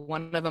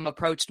 One of them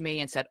approached me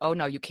and said, "Oh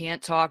no, you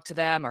can't talk to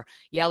them or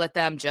yell at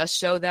them. Just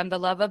show them the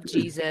love of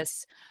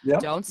Jesus.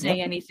 Don't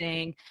say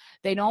anything."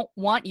 They don't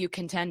want you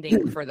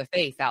contending for the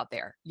faith out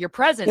there. Your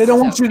presence. They don't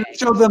want you to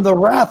show them the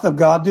wrath of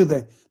God, do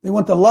they? They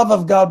want the love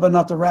of God, but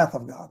not the wrath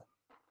of God.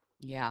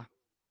 Yeah.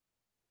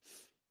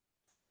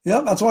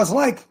 Yeah, that's what it's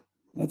like.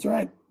 That's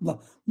right.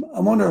 I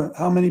wonder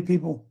how many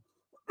people,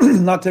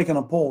 not taking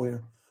a poll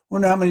here,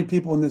 wonder how many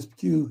people in this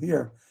queue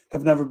here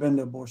have never been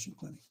to abortion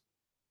clinic.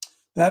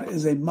 That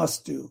is a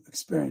must-do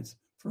experience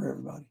for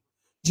everybody.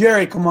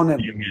 Jerry, come on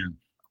in. Amen.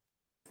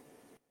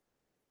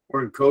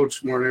 Morning,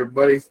 Coach. Morning,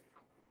 everybody.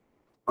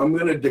 I'm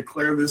going to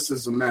declare this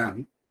as a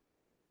man.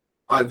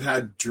 I've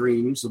had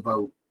dreams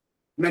about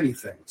many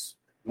things.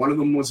 One of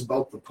them was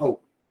about the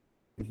Pope.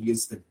 He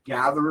is the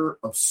gatherer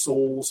of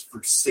souls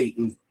for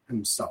Satan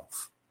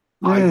himself.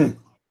 I'm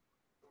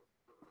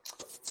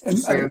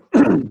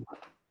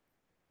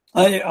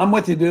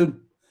with you,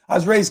 dude. I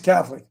was raised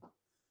Catholic.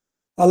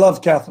 I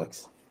love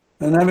Catholics.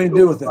 Doesn't have anything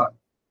to do with it.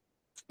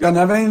 Doesn't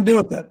have anything to do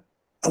with it.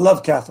 I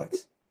love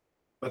Catholics.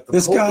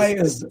 This guy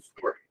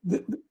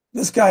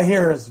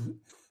here is.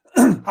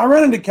 I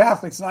run into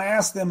Catholics and I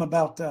ask them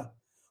about,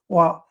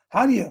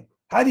 how do you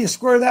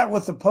square that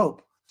with the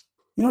Pope?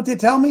 You know what they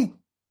tell me?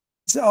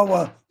 They say, "Oh,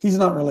 well, he's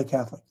not really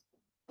Catholic."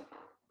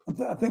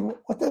 I think,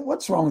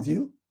 what's wrong with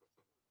you?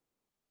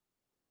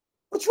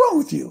 What's wrong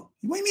with you?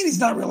 What do you mean he's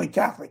not really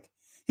Catholic?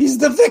 He's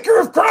the vicar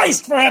of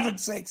Christ, for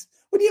heaven's sakes.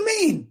 What do you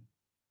mean?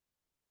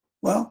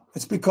 Well,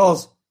 it's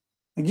because,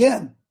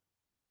 again,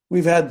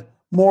 we've had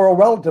moral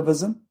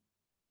relativism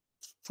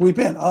sweep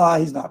in.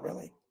 He's not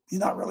really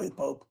the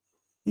Pope.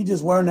 He's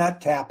just wearing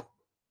that cap.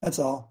 That's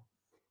all.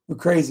 We're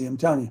crazy. I'm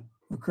telling you,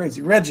 we're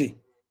crazy.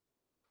 Reggie.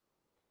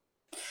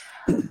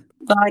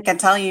 Well, I can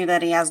tell you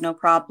that he has no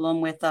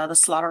problem with the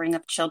slaughtering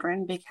of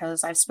children,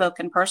 because I've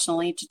spoken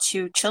personally to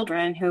 2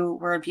 children who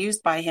were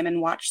abused by him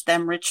and watched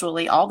them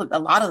ritually, a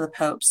lot of the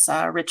popes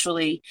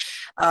ritually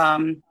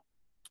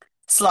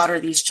slaughter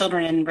these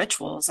children in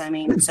rituals. I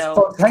mean,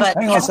 so, but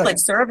Catholic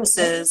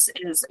services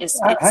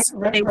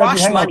they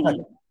wash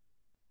money.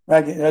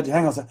 Reggie,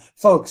 hang on a second.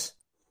 Folks,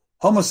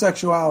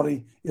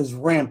 homosexuality is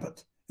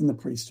rampant in the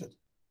priesthood.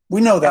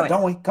 We know that,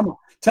 don't we? Come on.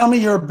 Tell me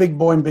you're a big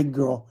boy and big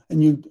girl,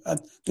 and you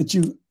that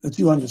you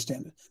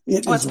understand it.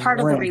 It's part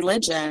of the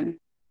religion.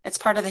 It's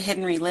part of the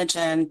hidden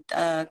religion.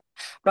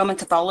 Roman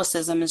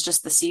Catholicism is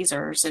just the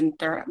Caesars, and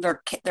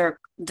they're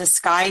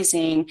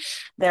disguising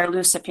their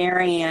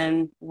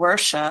Luciferian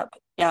worship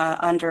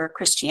under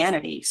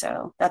Christianity.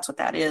 So that's what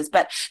that is.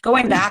 But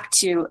going back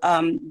to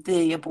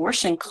the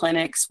abortion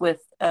clinics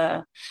with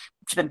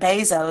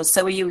Bezos,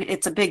 so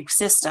it's a big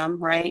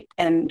system, right?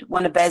 And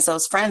one of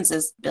Bezos' friends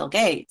is Bill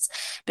Gates.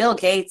 Bill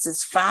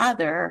Gates'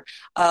 father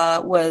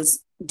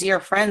was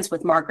dear friends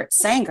with Margaret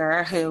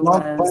Sanger, who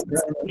was,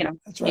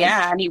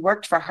 and he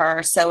worked for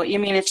her. So, I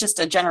mean, it's just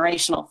a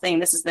generational thing.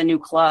 This is the new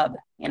club,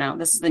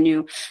 this is the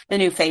new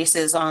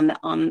faces in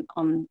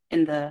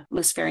the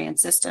Luciferian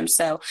system.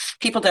 So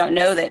people don't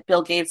know that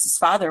Bill Gates'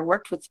 father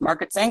worked with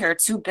Margaret Sanger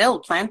to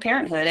build Planned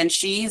Parenthood, and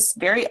she's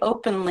very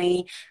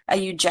openly a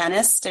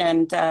eugenist,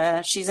 and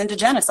she's into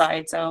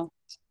genocide. So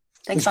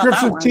think about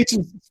that one.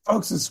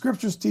 Folks, the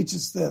scriptures teach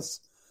us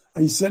this.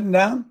 Are you sitting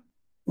down?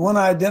 You want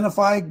to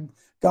identify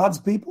God's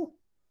people?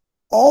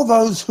 All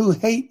those who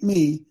hate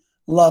me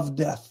love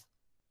death.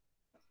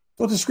 That's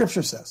what the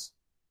scripture says.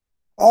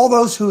 All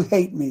those who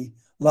hate me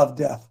love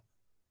death.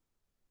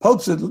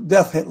 Pope's a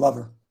death hit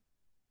lover.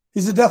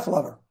 He's a death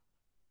lover.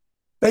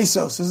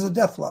 Bezos is a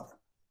death lover.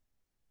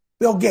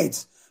 Bill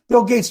Gates.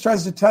 Bill Gates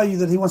tries to tell you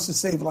that he wants to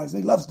save lives.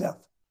 He loves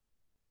death.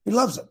 He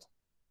loves it.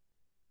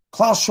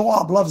 Klaus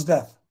Schwab loves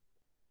death.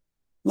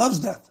 Loves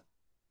death.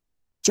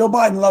 Joe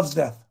Biden loves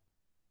death.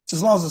 It's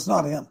as long as it's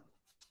not him.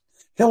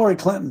 Hillary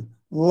Clinton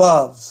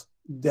loves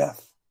death.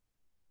 As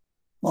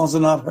long as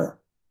it's not her.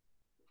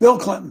 Bill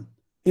Clinton,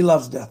 he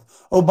loves death.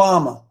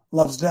 Obama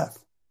loves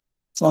death.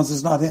 As long as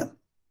it's not him.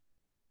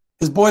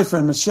 His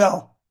boyfriend,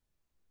 Michelle,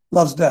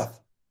 loves death.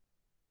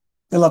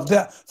 They love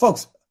death.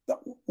 Folks,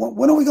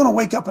 when are we going to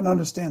wake up and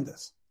understand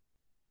this?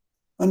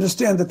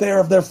 Understand that they are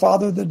of their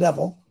father, the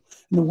devil,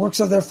 and the works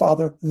of their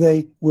father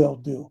they will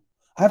do.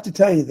 I have to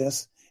tell you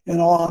this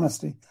in all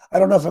honesty. I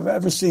don't know if I've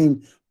ever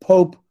seen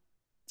Pope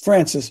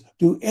Francis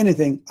do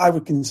anything I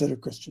would consider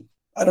Christian.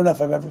 I don't know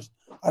if I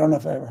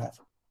ever have.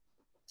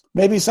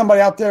 Maybe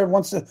somebody out there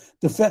wants to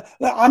defend.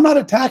 I'm not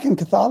attacking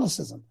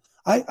Catholicism.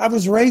 I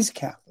was raised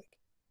Catholic.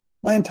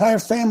 My entire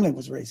family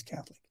was raised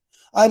Catholic.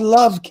 I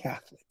love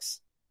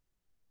Catholics.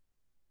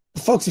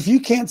 But folks, if you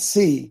can't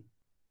see,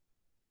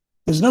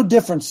 there's no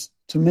difference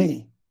to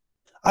me.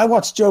 I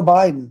watched Joe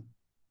Biden,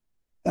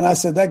 and I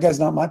said, that guy's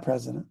not my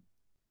president.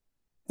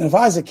 And if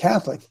I was a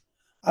Catholic,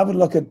 I would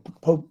look at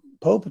Pope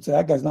and say,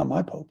 that guy's not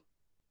my Pope.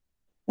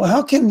 Well,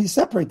 how can you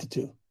separate the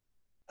two?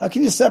 How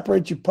can you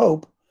separate your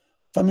Pope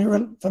from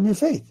your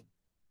faith?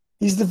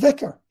 He's the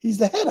vicar. He's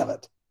the head of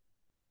it.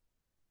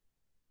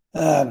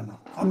 I don't know.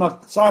 I'm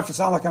not sorry for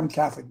sounding like I'm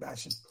Catholic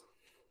bashing.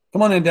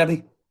 Come on in,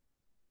 Debbie.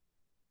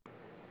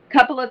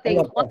 Couple of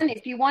things. One,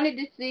 if you wanted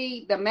to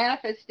see the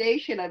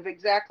manifestation of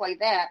exactly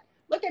that,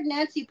 look at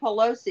Nancy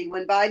Pelosi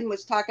when Biden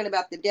was talking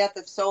about the death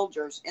of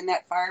soldiers in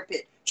that fire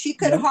pit. She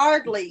could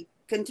hardly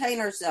contain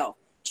herself.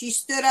 She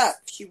stood up.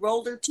 She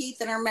rolled her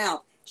teeth in her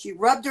mouth. She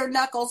rubbed her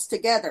knuckles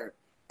together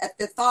at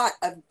the thought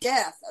of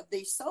death of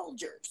these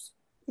soldiers.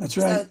 That's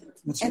right.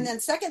 And then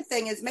second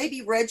thing is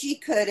maybe Reggie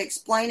could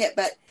explain it,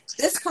 but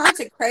this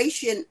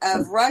consecration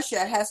of Russia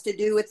has to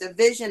do with the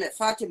vision at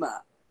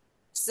Fatima.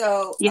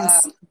 So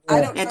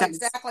I don't know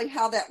exactly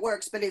how that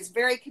works, but it's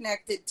very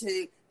connected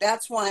to,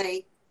 that's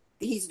why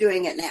he's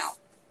doing it now.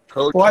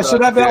 Coach, well, I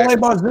should have L.A.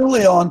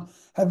 Marzulli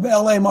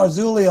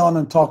on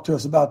and talk to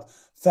us about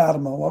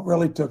Fatima,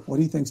 what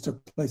he thinks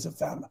took place at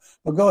Fatima.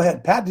 But go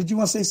ahead. Pat, did you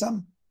want to say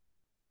something?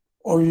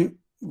 Or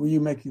were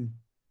you making,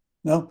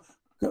 no?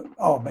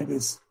 Oh, maybe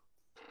it's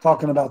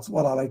talking about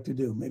what I like to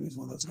do. Maybe it's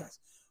one of those guys.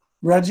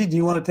 Reggie, do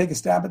you want to take a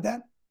stab at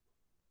that?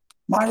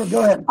 Myra,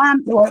 go ahead.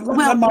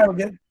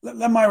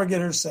 Let Myra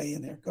get her say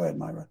in here. Go ahead,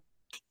 Myra.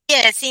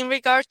 Yes, in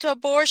regard to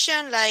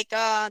abortion, like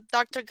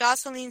Dr.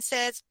 Gosselin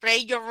says, play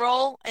your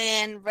role.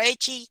 And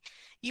Reggie,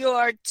 you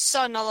are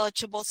so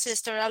knowledgeable,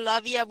 sister. I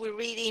love you. We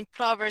read in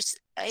Proverbs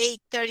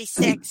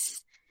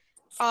 8:36.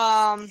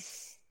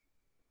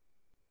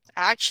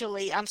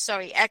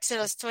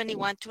 Exodus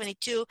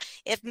 21:22.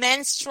 If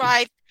men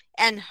strive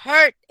and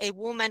hurt a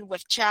woman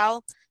with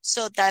child,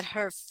 so that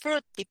her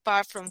fruit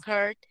depart from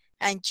her,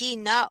 and ye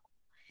know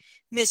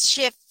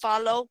mischief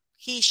follow,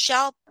 he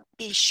shall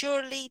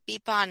surely be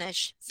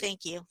punished.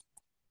 Thank you.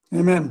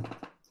 Amen.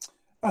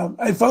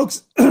 Hey,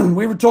 folks,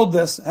 we were told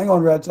this. Hang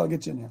on, Reg, I'll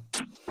get you in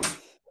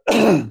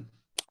here.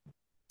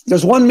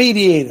 There's one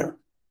mediator.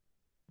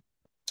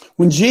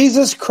 When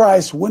Jesus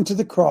Christ went to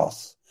the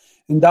cross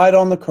and died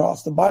on the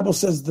cross, the Bible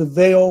says the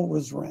veil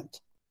was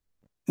rent.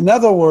 In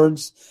other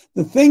words,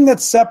 the thing that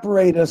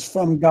separated us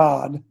from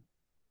God,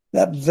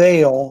 that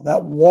veil,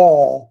 that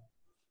wall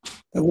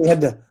that we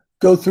had to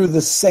go through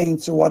the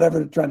saints or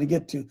whatever to try to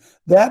get to,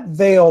 that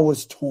veil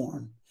was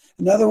torn.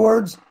 In other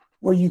words,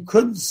 where you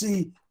couldn't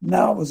see,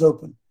 now it was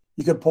open.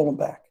 You could pull them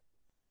back.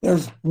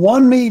 There's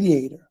one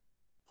mediator,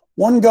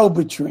 one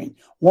go-between,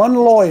 one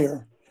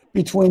lawyer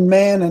between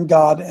man and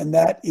God, and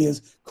that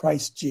is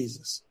Christ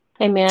Jesus.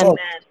 Amen.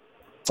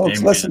 Folks,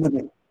 Amen. Listen to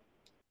me.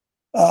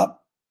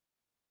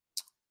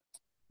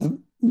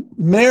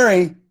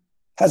 Mary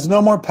has no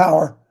more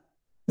power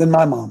than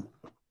my mom.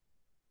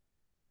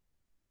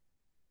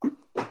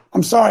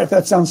 I'm sorry if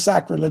that sounds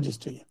sacrilegious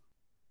to you.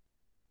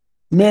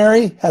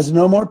 Mary has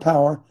no more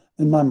power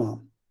than my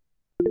mom.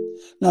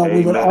 Now, Amen.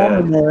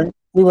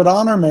 We would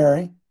honor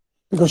Mary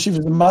because she was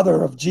the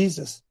mother of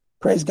Jesus.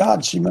 Praise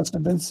God. She must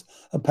have been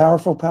a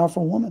powerful,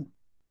 powerful woman.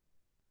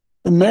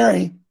 But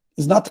Mary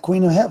is not the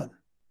queen of heaven.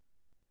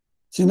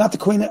 She's not the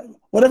queen of,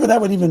 whatever that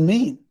would even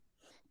mean.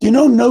 Do you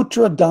know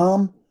Notre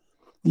Dame?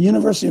 The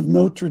University of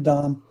Notre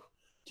Dame.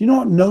 Do you know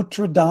what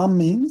Notre Dame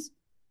means?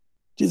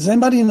 Does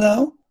anybody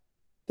know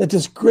that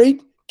this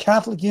great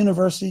Catholic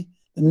university,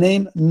 the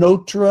name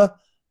Notre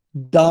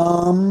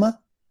Dame,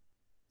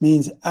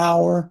 means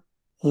Our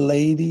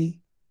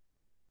Lady?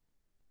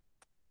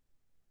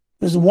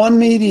 There's one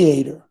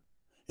mediator.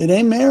 It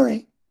ain't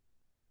Mary.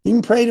 You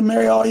can pray to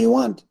Mary all you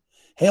want.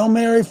 Hail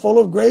Mary, full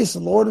of grace, the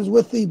Lord is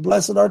with thee.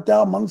 Blessed art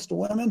thou amongst the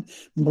women.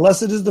 And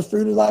blessed is the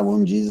fruit of thy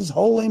womb, Jesus.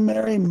 Holy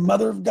Mary,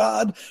 Mother of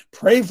God,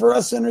 pray for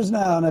us sinners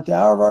now and at the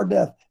hour of our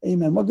death.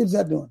 Amen. What good's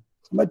that doing?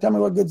 Somebody tell me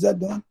what good's that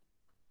doing?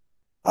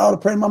 I ought to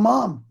pray to my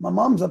mom. My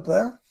mom's up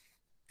there.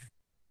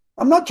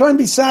 I'm not trying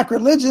to be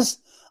sacrilegious.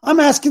 I'm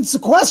asking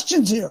some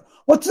questions here.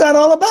 What's that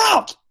all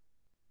about?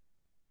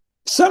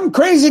 Something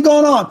crazy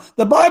going on.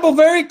 The Bible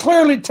very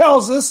clearly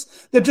tells us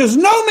that there's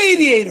no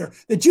mediator,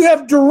 that you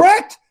have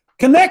direct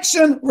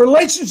connection,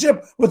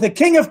 relationship with the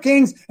King of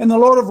Kings and the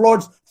Lord of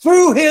Lords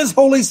through his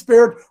Holy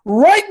Spirit.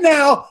 Right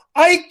now,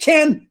 I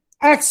can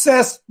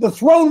access the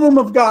throne room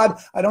of God.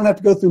 I don't have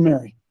to go through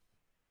Mary.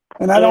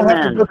 And I don't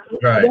have to go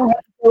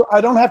through,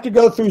 I don't have to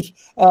go through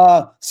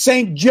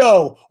St.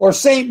 Joe or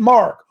St.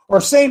 Mark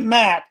or St.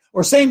 Matt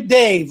or St.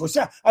 Dave.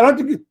 I don't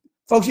have to.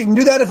 Folks, you can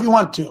do that if you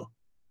want to.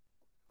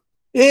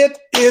 It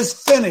is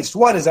finished.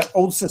 What is that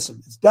old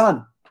system? It's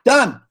done.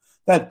 Done.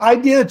 That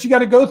idea that you got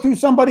to go through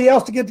somebody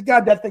else to get to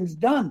God, that thing's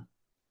done.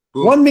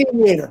 Ooh. One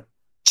mediator,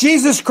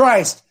 Jesus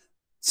Christ,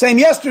 same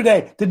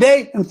yesterday,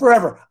 today, and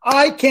forever.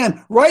 I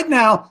can right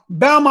now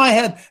bow my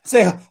head and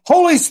say,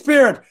 Holy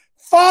Spirit,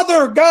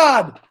 Father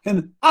God,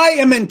 and I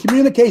am in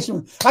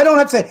communication. I don't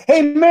have to say,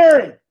 hey,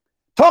 Mary,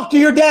 talk to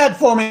your dad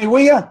for me,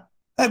 will you?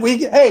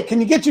 Hey, can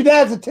you get your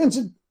dad's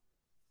attention?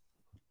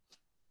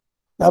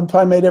 I've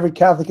probably made every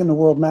Catholic in the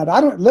world mad.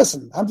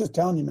 Listen, I'm just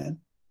telling you, man.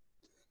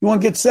 You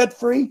want to get set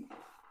free?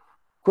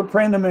 Quit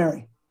praying to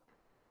Mary.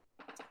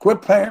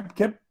 Quit praying.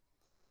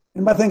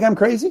 Anybody think I'm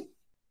crazy?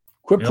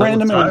 Quit praying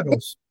to Mary.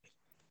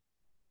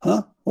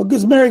 Huh? What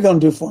good's Mary going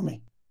to do for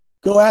me?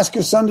 Go ask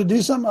her son to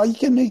do something? Are you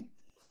kidding me?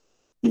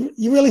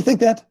 You really think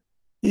that?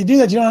 You do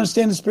that, you don't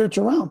understand the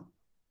spiritual realm.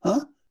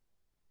 Huh?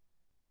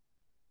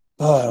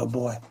 Oh,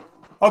 boy.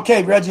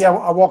 Okay, Reggie,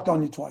 I walked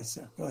on you twice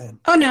there. Go ahead.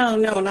 Oh, no,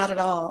 not at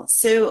all.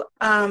 So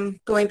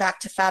going back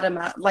to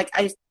Fatima, like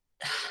I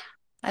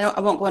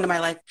won't go into my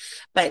life,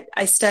 but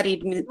I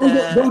studied the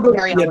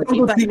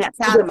Mariology, but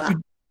Fatima.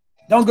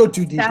 Don't go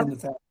too deep into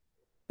that.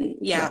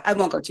 Yeah, I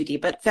won't go too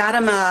deep, but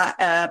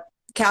Fatima,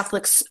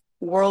 Catholics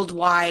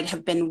worldwide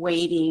have been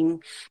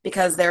waiting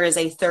because there is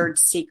a third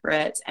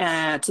secret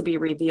to be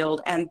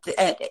revealed. And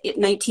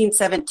in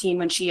 1917,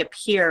 when she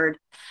appeared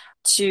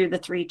to the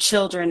three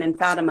children in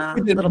Fatima.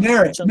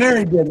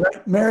 Mary did,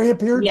 right? Mary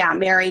appeared? Yeah,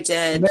 Mary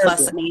did,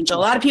 plus an angel.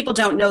 A lot of people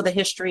don't know the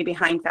history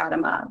behind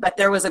Fatima, but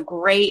there was a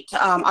great,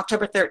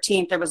 October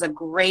 13th, there was a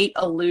great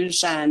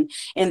illusion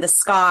in the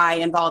sky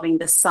involving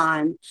the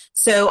sun.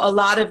 So a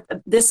lot of,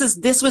 this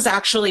was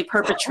actually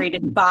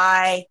perpetrated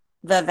by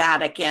the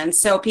Vatican.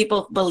 So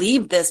people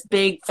believe this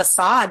big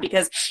facade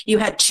because you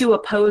had two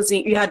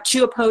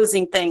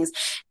opposing things.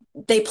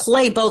 They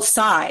play both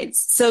sides.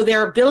 So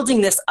they're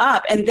building this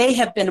up, and they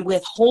have been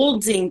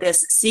withholding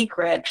this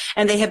secret,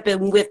 and they have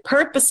been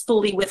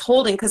purposefully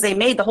withholding because they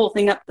made the whole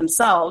thing up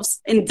themselves.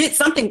 And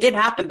something did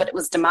happen, but it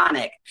was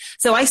demonic.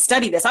 So I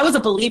studied this. I was a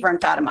believer in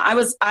Fatima. I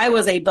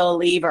was a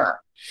believer,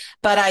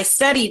 but I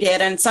studied it,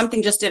 and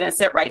something just didn't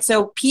sit right.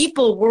 So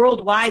people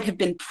worldwide have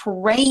been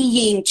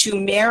praying to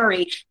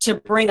Mary to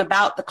bring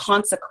about the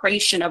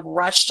consecration of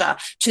Russia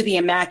to the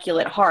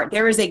Immaculate Heart.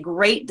 There is a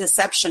great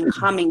deception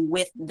coming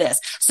with this.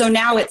 So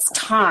now it's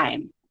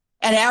time.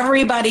 And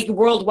everybody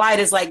worldwide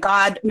is like,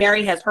 God,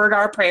 Mary has heard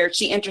our prayers.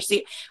 She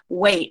interceded.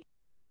 Wait,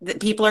 the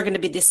people are going to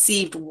be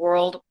deceived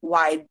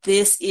worldwide.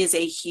 This is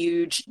a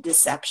huge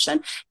deception.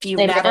 If you've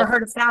never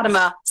heard of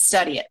Fatima,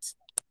 study it.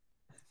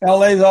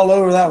 LA's all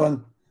over that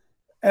one.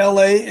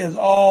 LA is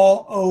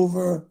all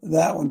over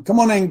that one. Come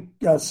on in,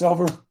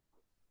 Silver.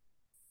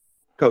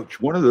 Coach,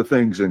 one of the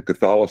things in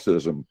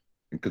Catholicism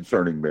and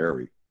concerning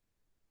Mary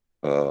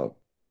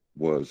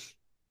was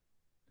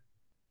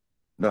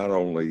not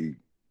only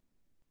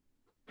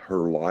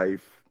her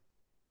life,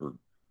 her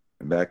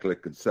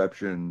Immaculate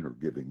Conception, her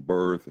giving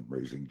birth and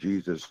raising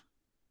Jesus.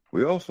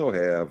 We also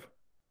have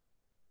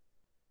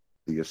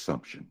the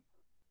Assumption,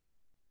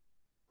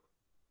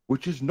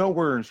 which is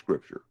nowhere in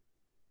Scripture.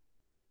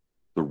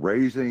 The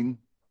raising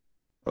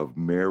of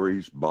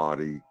Mary's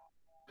body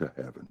to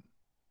heaven.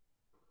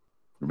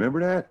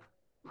 Remember that?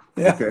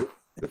 Yeah. Okay.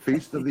 The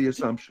Feast of the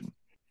Assumption.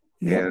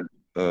 Yeah. And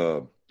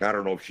I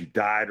don't know if she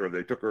died or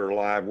they took her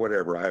alive,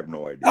 whatever. I have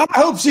no idea. I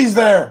hope she's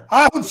there.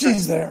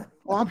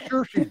 Well, I'm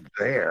sure she's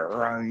there,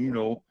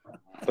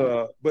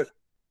 but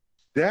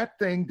that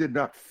thing did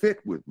not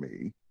fit with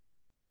me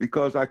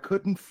because I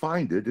couldn't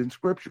find it in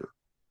Scripture.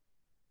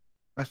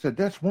 I said,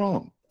 that's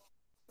wrong.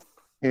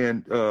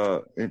 And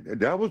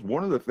that was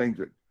one of the things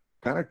that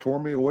kind of tore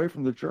me away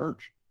from the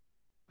church.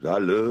 I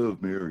love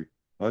Mary.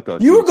 I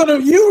thought you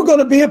were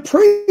gonna be a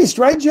priest,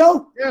 right,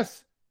 Joe?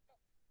 Yes,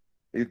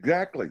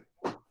 exactly.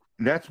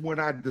 And that's when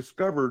I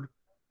discovered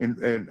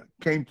and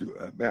came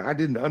to. I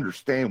didn't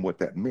understand what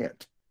that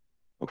meant.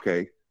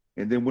 Okay,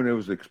 and then when it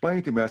was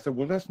explained to me, I said,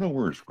 "Well, that's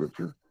nowhere in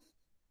Scripture."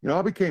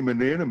 I became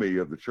an enemy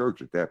of the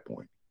church at that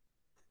point.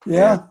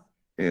 Yeah,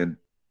 and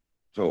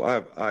so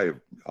I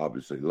have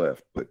obviously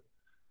left, but.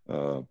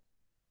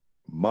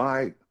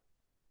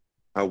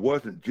 I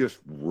wasn't just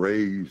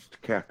raised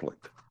Catholic.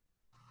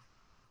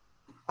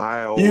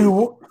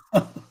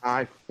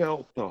 I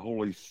felt the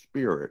Holy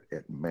Spirit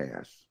at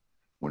Mass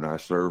when I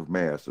served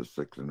Mass at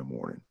 6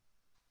 a.m.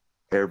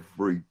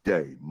 every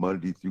day,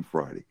 Monday through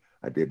Friday.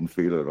 I didn't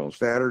feel it on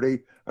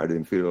Saturday. I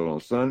didn't feel it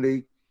on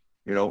Sunday.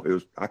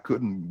 I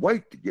couldn't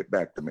wait to get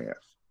back to Mass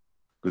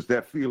because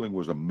that feeling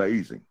was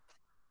amazing.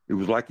 It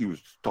was like he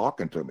was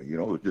talking to me. It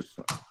was just,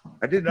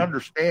 I didn't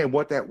understand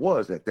what that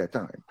was at that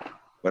time,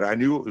 but I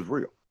knew it was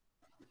real.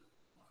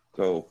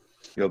 So,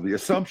 the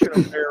Assumption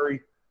of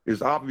Mary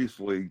is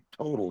obviously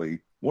totally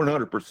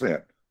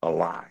 100% a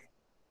lie.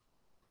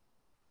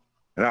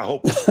 And I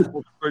hope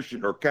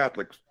Christians or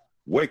Catholics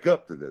wake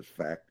up to this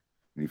fact.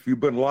 And if you've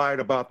been lied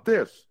about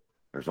this,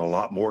 there's a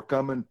lot more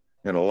coming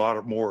and a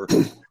lot more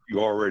you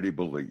already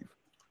believe.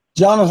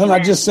 Jonathan, I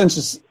just sent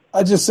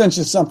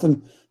you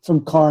something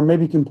from Carm.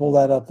 Maybe you can pull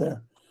that up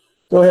there.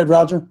 Go ahead,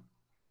 Roger.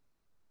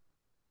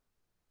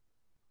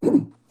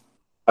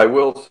 I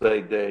will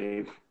say,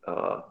 Dave,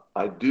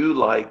 I do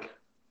like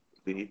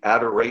the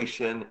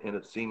adoration, and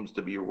it seems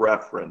to be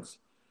referenced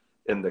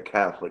in the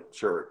Catholic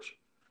Church.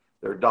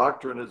 Their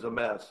doctrine is a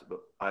mess,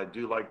 but I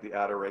do like the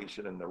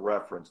adoration and the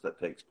reverence that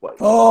takes place.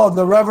 Oh,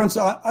 the reverence.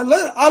 I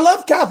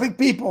love Catholic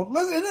people.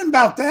 It isn't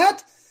about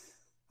that.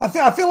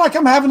 I feel like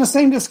I'm having the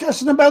same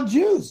discussion about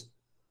Jews.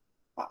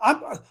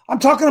 I'm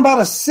talking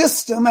about a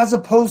system as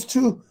opposed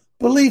to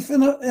belief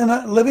in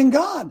a living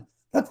God.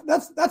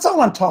 That's all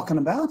I'm talking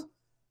about.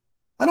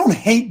 I don't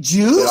hate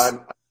Jews.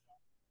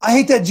 I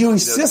hate that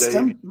Jewish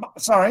system. Dave,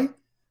 sorry.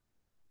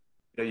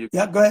 Go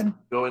ahead.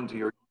 Go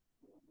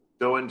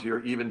into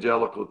your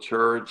evangelical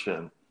church,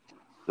 and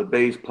the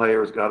bass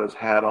player's got his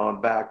hat on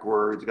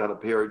backwards, got a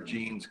pair of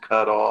jeans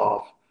cut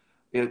off.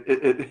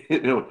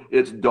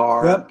 It's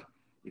dark. Yep.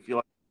 You feel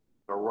like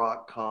a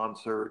rock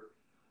concert.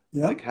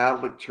 Yep. The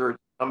Catholic Church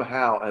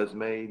somehow has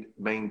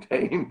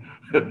maintained,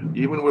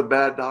 even with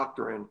bad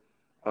doctrine,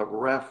 a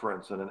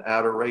reference and an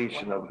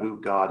adoration of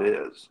who God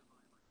is.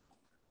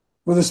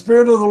 Where the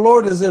Spirit of the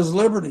Lord is, there's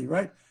liberty,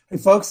 right? Hey,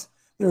 folks,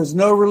 there is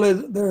no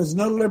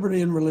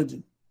liberty in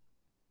religion.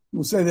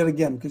 We'll say that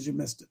again because you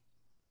missed it.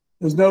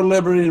 There's no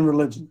liberty in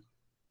religion.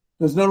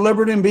 There's no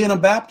liberty in being a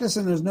Baptist,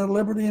 and there's no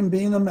liberty in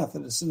being a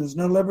Methodist, and there's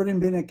no liberty in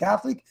being a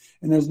Catholic,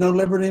 and there's no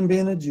liberty in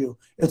being a Jew.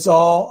 It's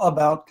all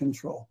about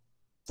control.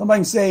 Somebody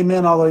can say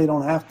amen, although you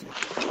don't have to.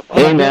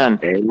 Amen.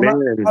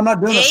 I'm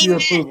not doing it for your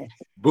approval.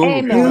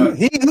 Boom.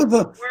 He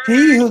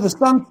who the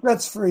Son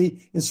sets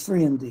free is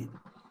free indeed.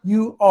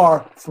 You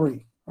are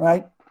free,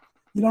 right?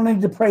 You don't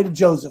need to pray to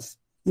Joseph.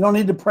 You don't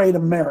need to pray to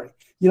Mary.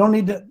 You don't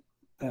need to.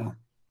 Yeah.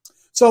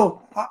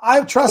 So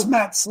I trust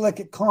Matt Slick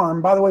at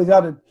Carm. By the way,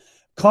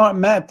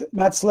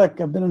 Matt Slick,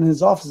 I've been in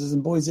his offices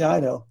in Boise,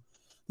 Idaho.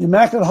 The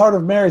Immaculate Heart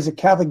of Mary is a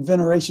Catholic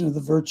veneration of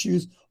the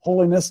virtues,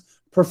 holiness,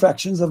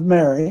 perfections of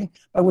Mary,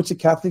 by which the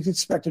Catholics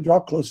expect to draw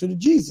closer to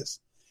Jesus.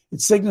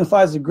 It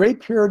signifies the great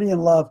purity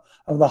and love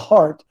of the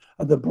heart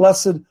of the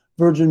Blessed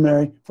Virgin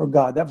Mary for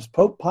God. That was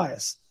Pope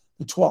Pius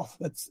the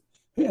 12th.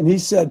 And he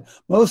said,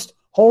 Most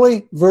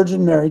Holy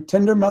Virgin Mary,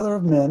 tender mother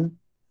of men,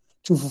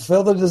 to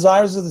fulfill the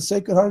desires of the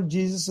Sacred Heart of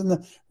Jesus and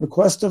the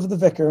request of the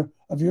Vicar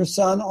of your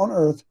Son on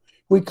earth,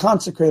 we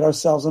consecrate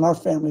ourselves and our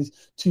families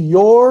to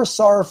your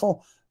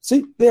sorrowful.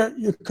 See, there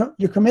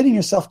you're committing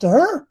yourself to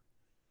her.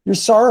 Your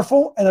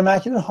sorrowful and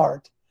immaculate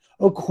heart,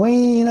 O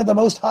Queen of the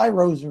Most High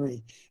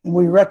Rosary, and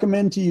we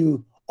recommend to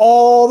you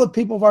all the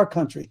people of our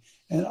country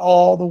and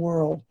all the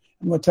world.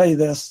 I'm going to tell you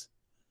this.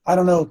 I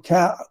don't know.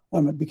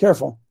 Women, be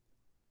careful.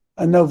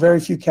 I know very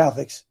few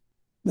Catholics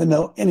that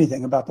know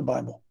anything about the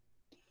Bible.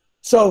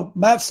 So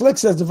Matt Slick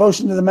says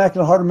devotion to the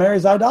Immaculate Heart of Mary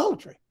is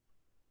idolatry.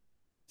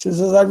 He says,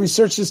 as I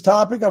researched this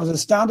topic, I was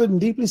astounded and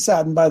deeply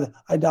saddened by the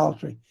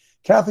idolatry.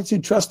 Catholics who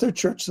trust their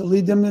church to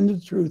lead them into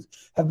the truth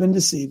have been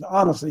deceived.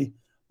 Honestly,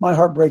 my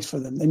heart breaks for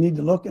them. They need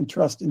to look and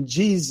trust in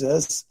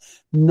Jesus,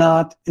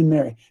 not in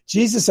Mary.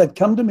 Jesus said,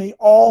 come to me,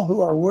 all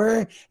who are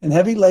weary and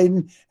heavy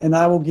laden, and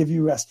I will give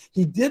you rest.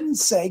 He didn't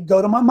say,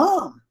 go to my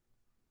mom.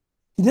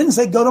 He didn't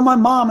say, go to my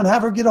mom and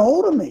have her get a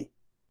hold of me.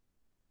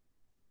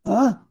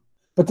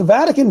 But the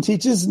Vatican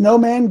teaches no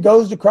man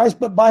goes to Christ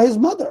but by his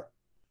mother.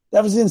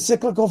 That was the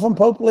encyclical from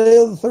Pope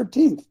Leo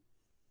XIII.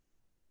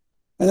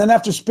 And then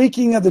after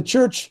speaking of the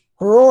church,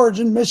 her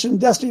origin, mission,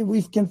 destiny,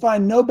 we can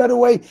find no better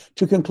way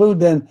to conclude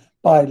than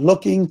by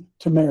looking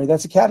to Mary.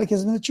 That's the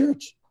catechism of the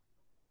church.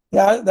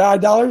 Yeah, the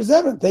idolatry is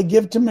evident. They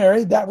give to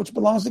Mary that which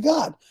belongs to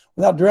God.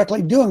 Without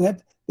directly doing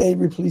it, they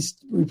replace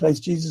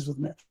Jesus with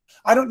Mary.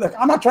 I'm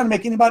not trying to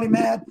make anybody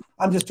mad.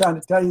 I'm just trying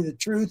to tell you the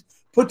truth.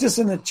 Put this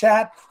in the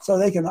chat so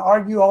they can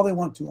argue all they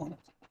want to on it.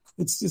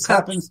 It just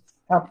happens.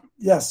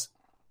 Yes.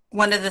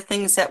 One of the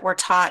things that we're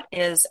taught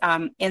is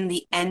in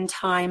the end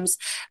times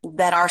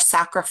that our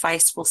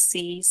sacrifice will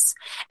cease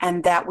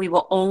and that we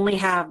will only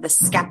have the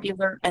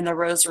scapular and the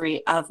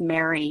rosary of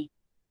Mary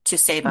to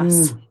save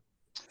us.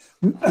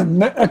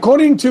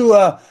 According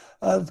to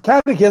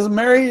Catechism,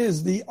 Mary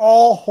is the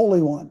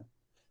all-holy one,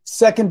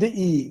 second to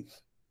Eve.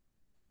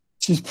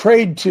 She's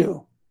prayed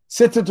to,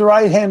 sits at the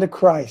right hand of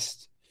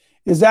Christ,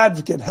 is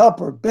advocate,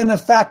 helper,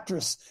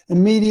 benefactress,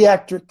 and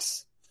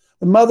mediatrix.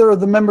 the mother of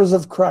the members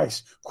of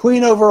Christ,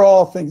 queen over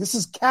all things. This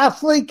is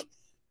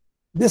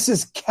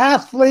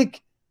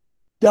Catholic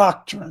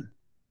doctrine.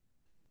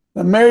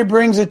 That Mary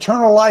brings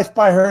eternal life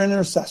by her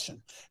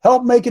intercession.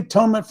 Help make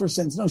atonement for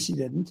sins. No, she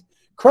didn't.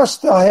 Crush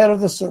the head of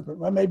the serpent.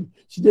 Well, maybe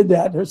she did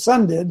that. Her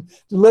son did.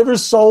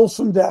 Delivers souls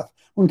from death.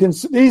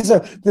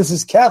 This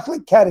is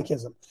Catholic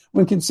catechism.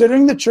 When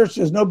considering the church,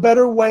 there's no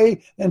better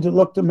way than to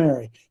look to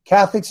Mary.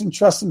 Catholics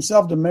entrust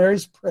themselves to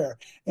Mary's prayer.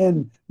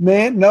 And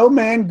no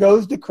man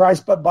goes to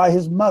Christ but by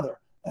his mother.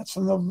 That's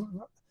from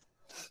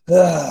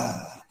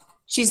the...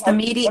 She's the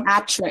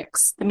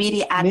mediatrix. The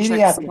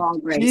mediatrix of all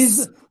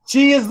grace.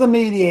 She is the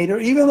mediator,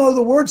 even though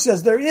the word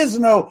says there is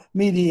no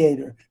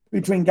mediator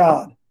between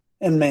God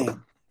and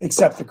man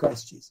except for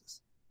Christ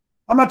Jesus.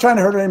 I'm not trying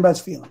to hurt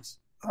anybody's feelings,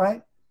 all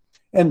right?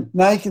 And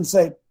now you can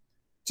say,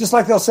 just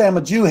like they'll say I'm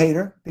a Jew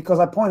hater because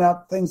I point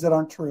out things that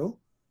aren't true.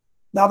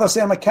 Now they'll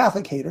say I'm a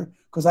Catholic hater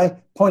because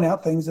I point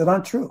out things that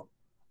aren't true.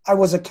 I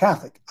was a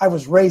Catholic. I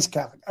was raised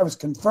Catholic. I was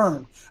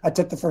confirmed. I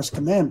took the first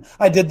commandment.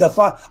 I did the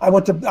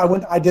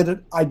I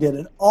did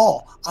it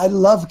all. I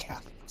love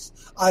Catholics.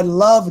 I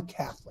love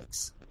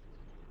Catholics.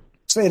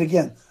 Say it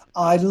again.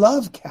 I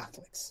love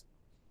Catholics.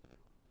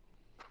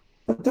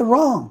 But they're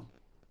wrong.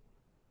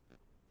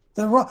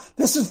 They're wrong.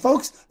 This is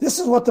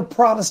what the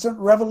Protestant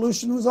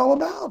Revolution was all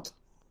about.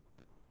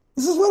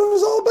 This is what it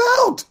was all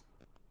about.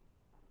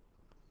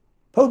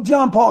 Pope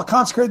John Paul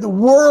consecrated the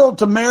world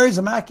to Mary's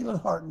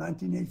Immaculate Heart in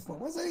 1984.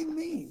 What does that even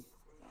mean?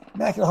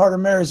 Immaculate Heart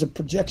of Mary is a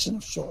projection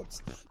of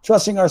sorts.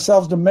 Trusting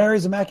ourselves to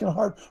Mary's Immaculate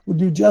Heart will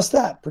do just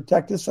that,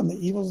 protect us from the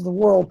evils of the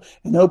world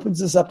and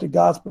opens us up to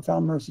God's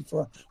profound mercy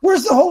for us.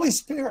 Where's the Holy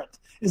Spirit?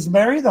 Is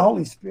Mary the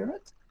Holy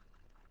Spirit?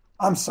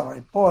 I'm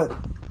sorry. Boy,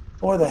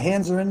 the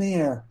hands are in the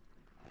air.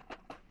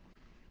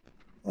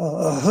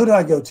 Who do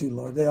I go to,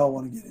 Lord? They all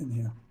want to get in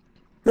here.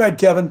 Go ahead,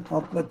 Kevin.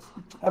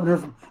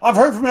 I've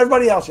heard from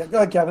everybody else yet. Go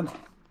ahead, Kevin.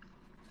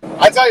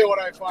 I tell you what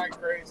I find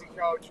crazy,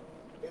 Coach,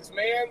 is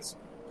man's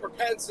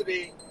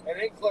propensity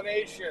and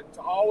inclination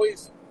to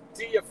always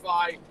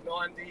deify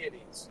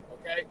non-deities,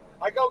 okay?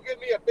 I go get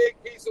me a big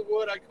piece of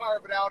wood, I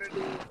carve it out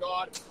into a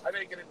god, I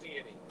make it a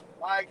deity.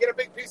 I get a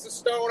big piece of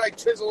stone, I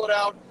chisel it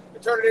out, I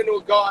turn it into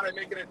a god, I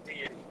make it a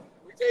deity.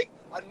 We take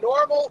a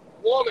normal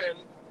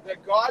woman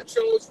that God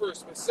chose for a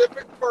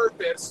specific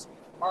purpose,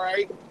 all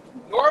right?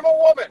 Normal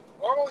woman,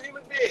 normal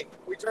human being,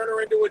 we turn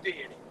her into a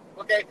deity.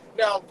 Okay,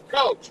 now,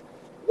 Coach,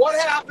 what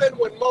happened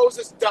when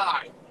Moses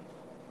died?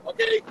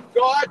 Okay,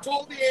 God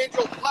told the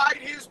angel, hide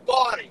his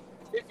body.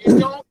 If you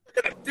don't,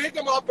 they're going to dig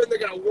him up and they're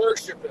going to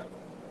worship him.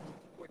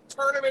 We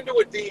turn him into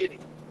a deity.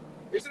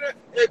 Isn't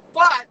it?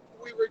 But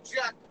we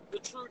reject the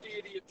true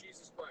deity of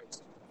Jesus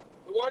Christ.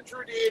 The one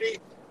true deity,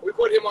 we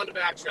put him on the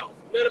back shelf.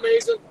 Isn't that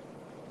amazing?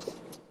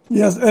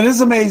 Yes, it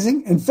is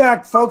amazing. In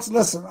fact, folks,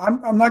 listen,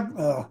 I'm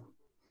not...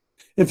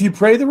 If you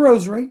pray the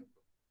rosary,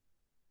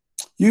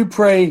 you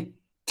pray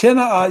 10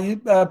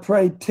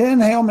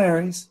 Hail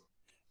Marys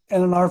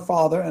and an Our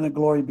Father and a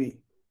Glory Be.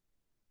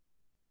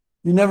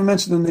 You never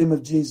mention the name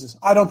of Jesus.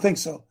 I don't think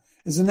so.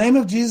 Is the name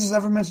of Jesus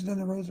ever mentioned in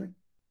the rosary?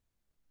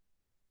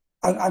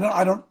 I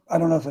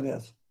don't know if it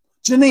is.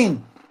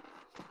 Janine.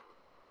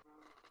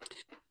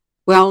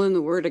 Well, in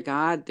the Word of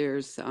God,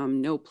 there's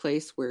no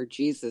place where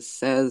Jesus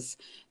says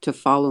to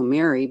follow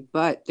Mary,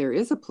 but there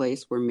is a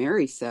place where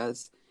Mary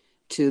says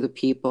to the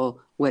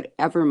people,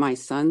 whatever my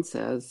son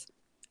says,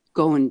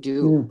 go and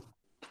do,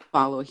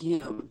 follow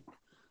him.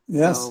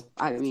 Yes. So,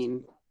 I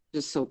mean,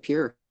 just so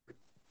pure.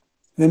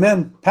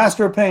 Amen.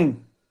 Pastor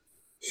Payne.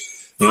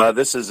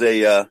 This is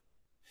a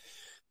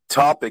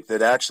topic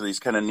that actually is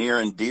kind of near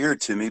and dear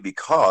to me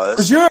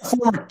because you're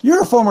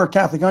a former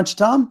Catholic, aren't you,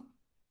 Tom?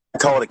 I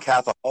call it a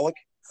Catholic.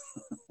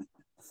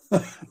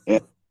 Yeah,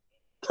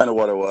 kind of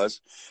what I was.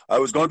 I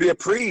was going to be a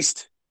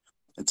priest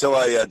until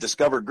I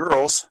discovered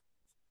girls.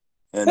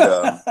 And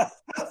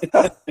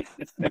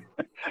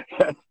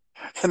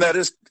and that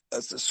is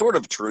a sort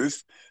of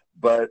truth.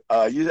 But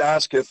you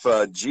ask if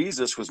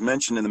Jesus was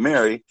mentioned in the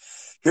Mary.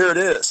 Here it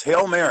is.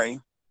 Hail Mary,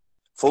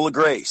 full of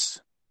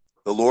grace.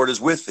 The Lord is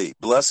with thee.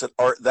 Blessed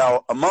art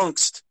thou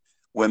amongst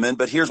women.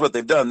 But here's what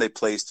they've done. They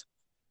placed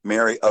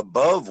Mary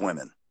above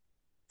women.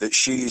 That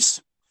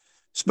she's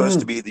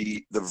supposed to be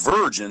the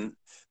virgin.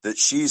 That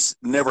she's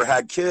never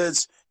had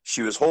kids.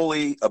 She was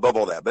holy above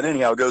all that. But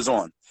anyhow, it goes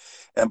on.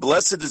 And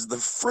blessed is the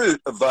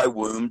fruit of thy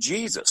womb,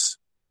 Jesus.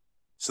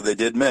 So they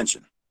did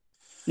mention.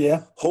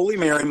 Yeah. Holy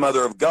Mary,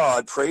 Mother of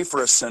God, pray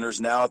for us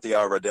sinners now at the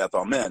hour of our death.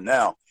 Amen.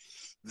 Now,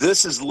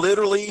 this is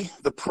literally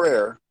the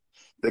prayer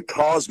that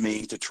caused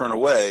me to turn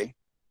away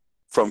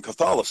from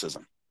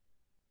Catholicism.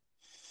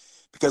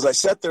 Because I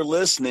sat there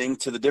listening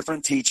to the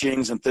different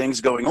teachings and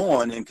things going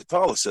on in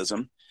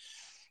Catholicism.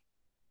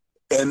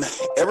 And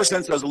ever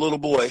since I was a little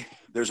boy,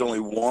 there's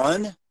only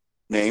one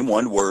name,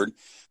 one word,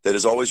 that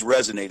has always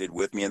resonated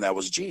with me, and that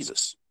was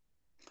Jesus.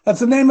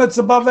 That's a name that's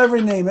above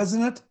every name,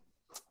 isn't it?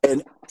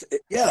 And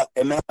yeah,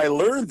 and then I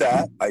learned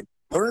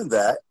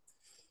that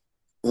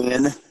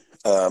in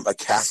a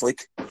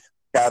Catholic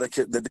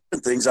catechism, the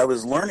different things I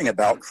was learning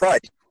about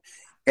Christ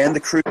and the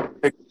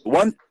crucifixion.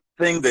 One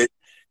thing that,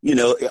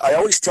 I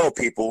always tell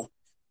people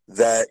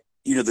that,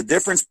 the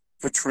difference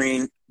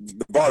between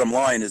the bottom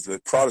line is the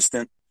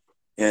Protestant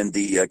and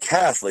the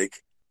Catholic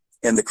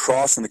and the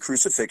cross and the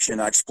crucifixion.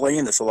 I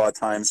explain this a lot of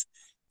times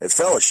at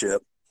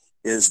fellowship,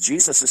 is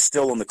Jesus is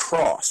still on the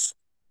cross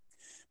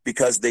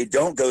because they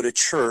don't go to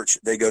church,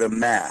 they go to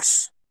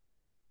Mass.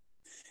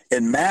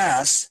 And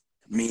Mass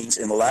means,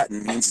 in the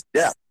Latin, means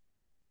death.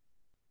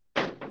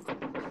 And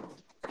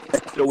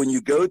so when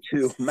you go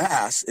to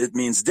Mass, it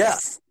means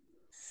death.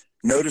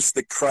 Notice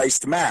the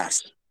Christ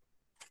Mass,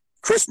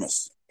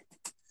 Christmas,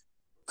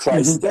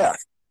 Christ's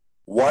death.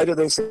 Why do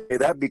they say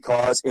that?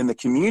 Because in the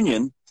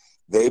communion,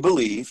 they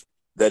believe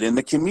that in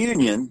the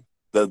communion,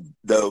 the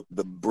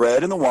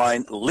bread and the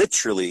wine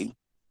literally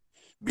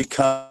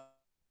become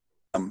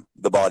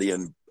the body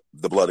and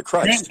the blood of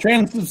Christ.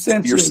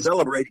 Transubstantiation. You're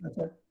celebrating.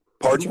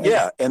 Pardon? Right.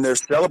 Yeah, and they're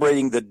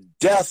celebrating the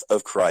death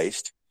of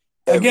Christ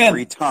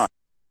every time.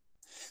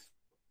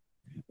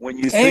 When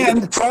you think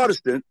of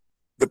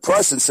the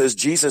Protestant says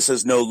Jesus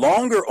is no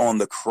longer on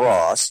the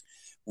cross.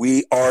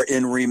 We are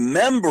in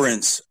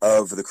remembrance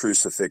of the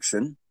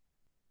crucifixion,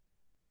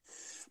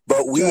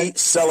 but we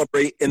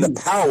celebrate in the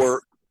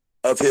power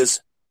of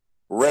his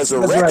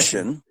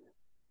resurrection.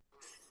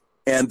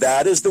 And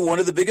that is one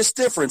of the biggest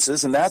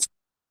differences. And that's,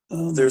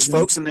 there's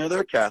folks in there that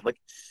are Catholic.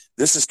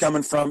 This is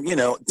coming from,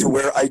 to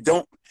where I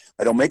don't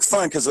make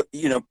fun because,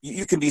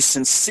 you can be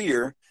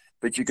sincere,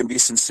 but you can be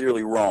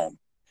sincerely wrong.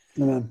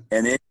 And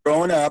then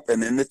growing up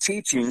and then the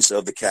teachings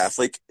of the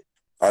Catholic,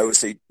 I would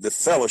say the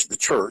fellowship, the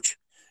church,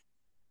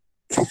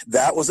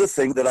 that was a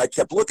thing that I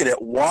kept looking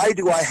at. Why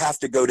do I have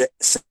to go to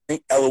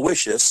St.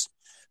 Aloysius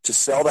to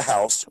sell the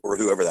house, or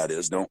whoever that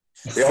is?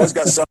 They always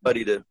got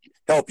somebody to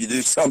help you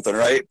do something,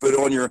 right? Put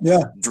on your,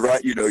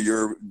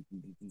 your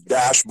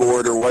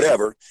dashboard or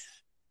whatever.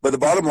 But the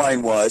bottom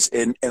line was,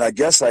 and I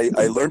guess I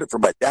learned it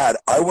from my dad,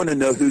 I want to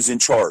know who's in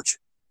charge.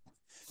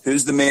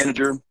 Who's the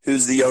manager?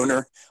 Who's the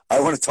owner? I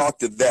want to talk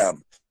to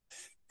them.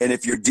 And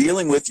if you're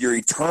dealing with your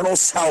eternal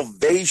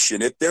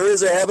salvation, if there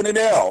is a heaven and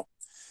hell,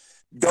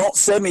 don't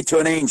send me to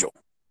an angel.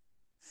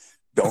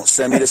 Don't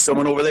send me to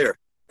someone over there.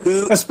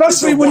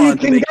 Especially when you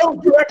can go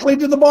directly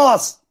to the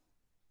boss.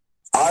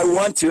 I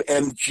want to,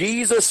 and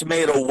Jesus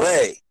made a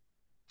way.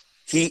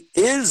 He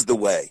is the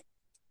way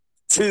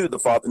to the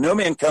Father. No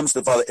man comes to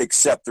the Father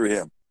except through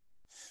him.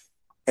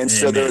 And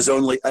so there's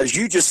only, as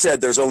you just said,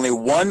 there's only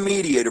one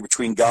mediator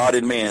between God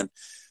and man,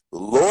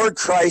 Lord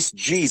Christ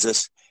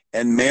Jesus,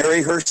 and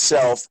Mary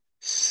herself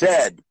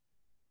said,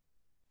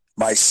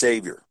 my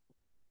Savior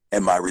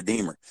and my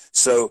Redeemer.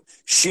 So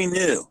she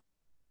knew,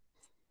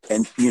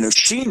 and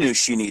she knew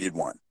she needed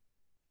one.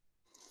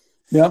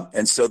 Yeah.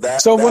 And so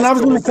that. So when I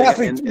was in the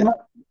Catholic,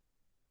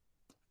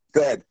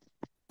 go ahead.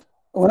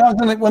 When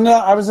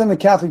I was in the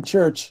Catholic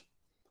Church,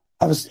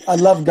 I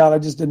loved God. I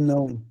just didn't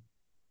know him.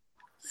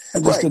 I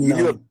just didn't know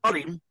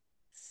him.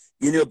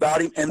 You knew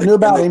about him. And I knew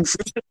about him.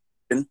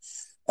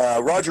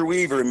 Roger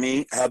Weaver and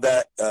me have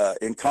that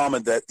in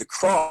common, that the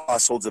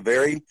cross holds a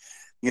very,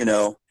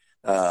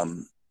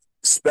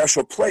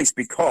 special place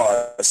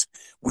because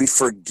we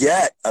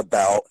forget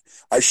about,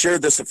 I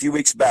shared this a few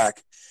weeks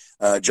back,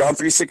 John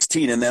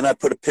 3:16, and then I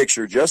put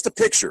just a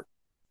picture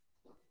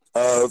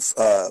of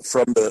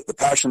from the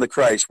Passion of the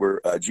Christ where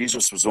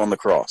Jesus was on the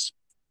cross.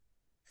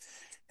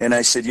 And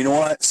I said, you know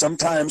what?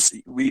 Sometimes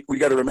we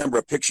got to remember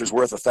a picture's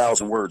worth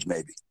 1,000 words,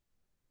 maybe.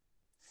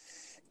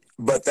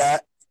 But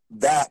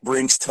that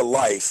brings to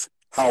life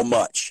how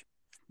much.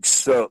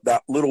 So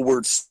that little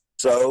word,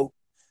 so,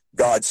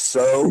 God,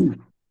 so,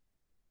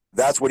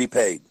 that's what he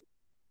paid.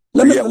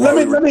 Let me,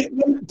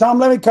 Tom,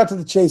 let me cut to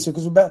the chase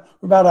because we're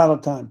about out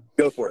of time.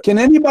 Go for it. Can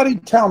anybody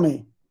tell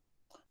me,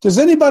 does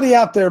anybody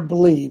out there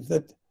believe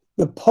that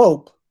the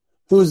Pope,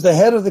 who is the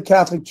head of the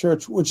Catholic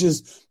Church, which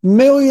is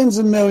millions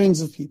and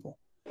millions of people,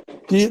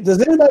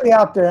 does anybody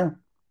out there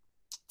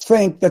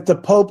think that the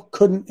Pope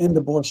couldn't end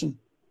abortion?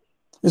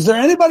 Is there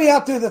anybody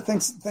out there that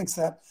thinks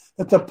that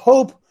the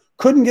Pope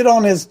couldn't get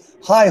on his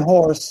high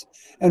horse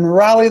and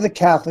rally the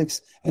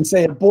Catholics and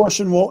say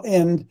abortion will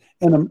end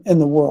in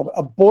the world?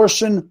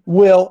 Abortion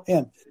will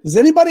end. Does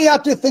anybody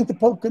out there think the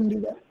Pope couldn't do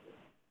that?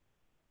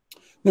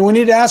 Then we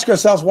need to ask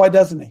ourselves, why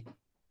doesn't he?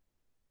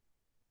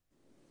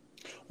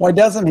 Why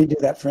doesn't he do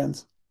that,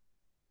 friends?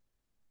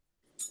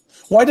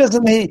 Why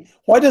isn't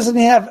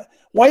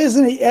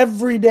he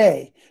every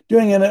day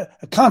doing a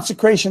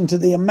consecration to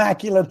the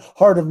Immaculate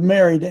Heart of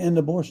Mary to end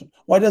abortion?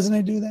 Why doesn't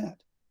he do that?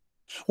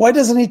 Why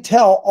doesn't he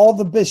tell all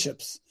the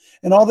bishops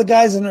and all the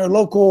guys in their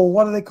local,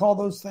 what do they call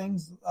those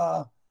things? It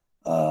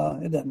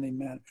doesn't even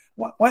matter.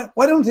 Why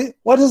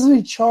doesn't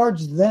he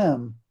charge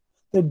them,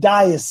 the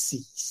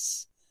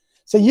diocese?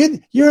 So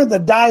you're the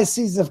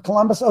Diocese of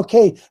Columbus.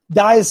 Okay,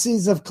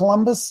 Diocese of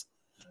Columbus,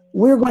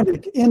 we're going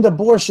to end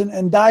abortion,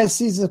 and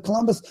Diocese of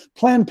Columbus,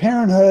 Planned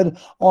Parenthood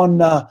on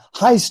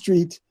High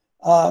Street,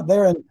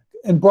 there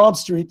in Broad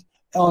Street,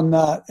 in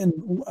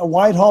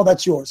Whitehall,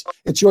 that's yours.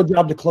 It's your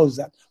job to close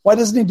that. Why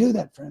doesn't he do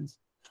that, friends?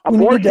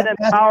 Abortion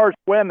empowers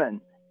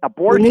women.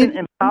 Abortion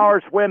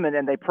empowers women,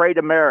 and they pray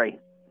to Mary.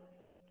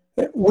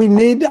 We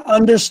need to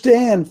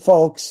understand,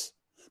 folks,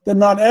 that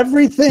not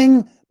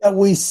everything that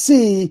we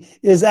see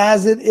is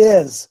as it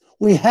is.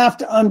 We have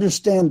to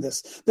understand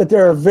this, that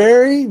there are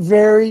very,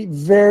 very,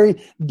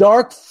 very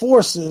dark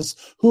forces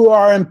who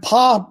are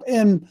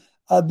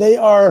they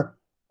are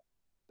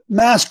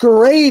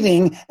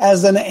masquerading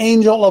as an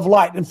angel of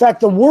light. In fact,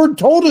 the word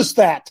told us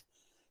that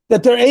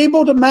they're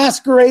able to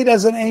masquerade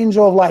as an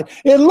angel of light.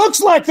 It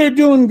looks like they're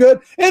doing good.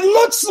 It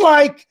looks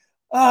like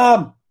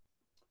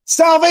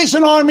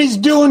Salvation Army's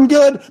doing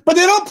good, but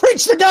they don't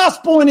preach the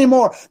gospel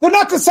anymore. They're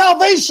not the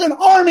Salvation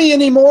Army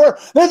anymore.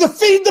 They're the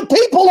Feed the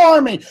People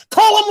Army.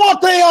 Call them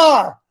what they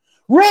are.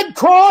 Red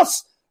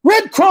Cross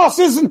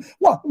isn't,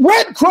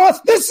 Red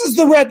Cross, this is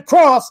the Red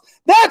Cross.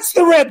 That's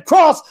the Red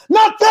Cross,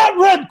 not that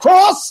Red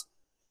Cross.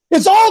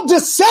 It's all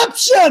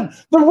deception.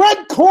 The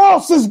Red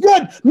Cross is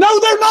good. No,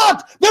 they're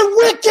not. They're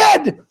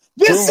wicked.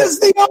 This is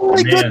the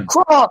only good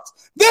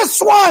cross. This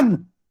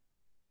one.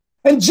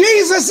 And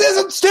Jesus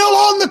isn't still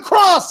on the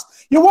cross.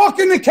 You walk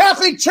in the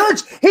Catholic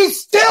Church, he's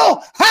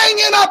still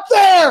hanging up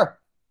there.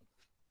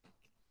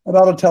 That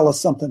ought to tell us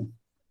something.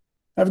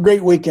 Have a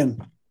great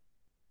weekend.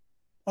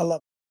 I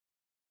love it.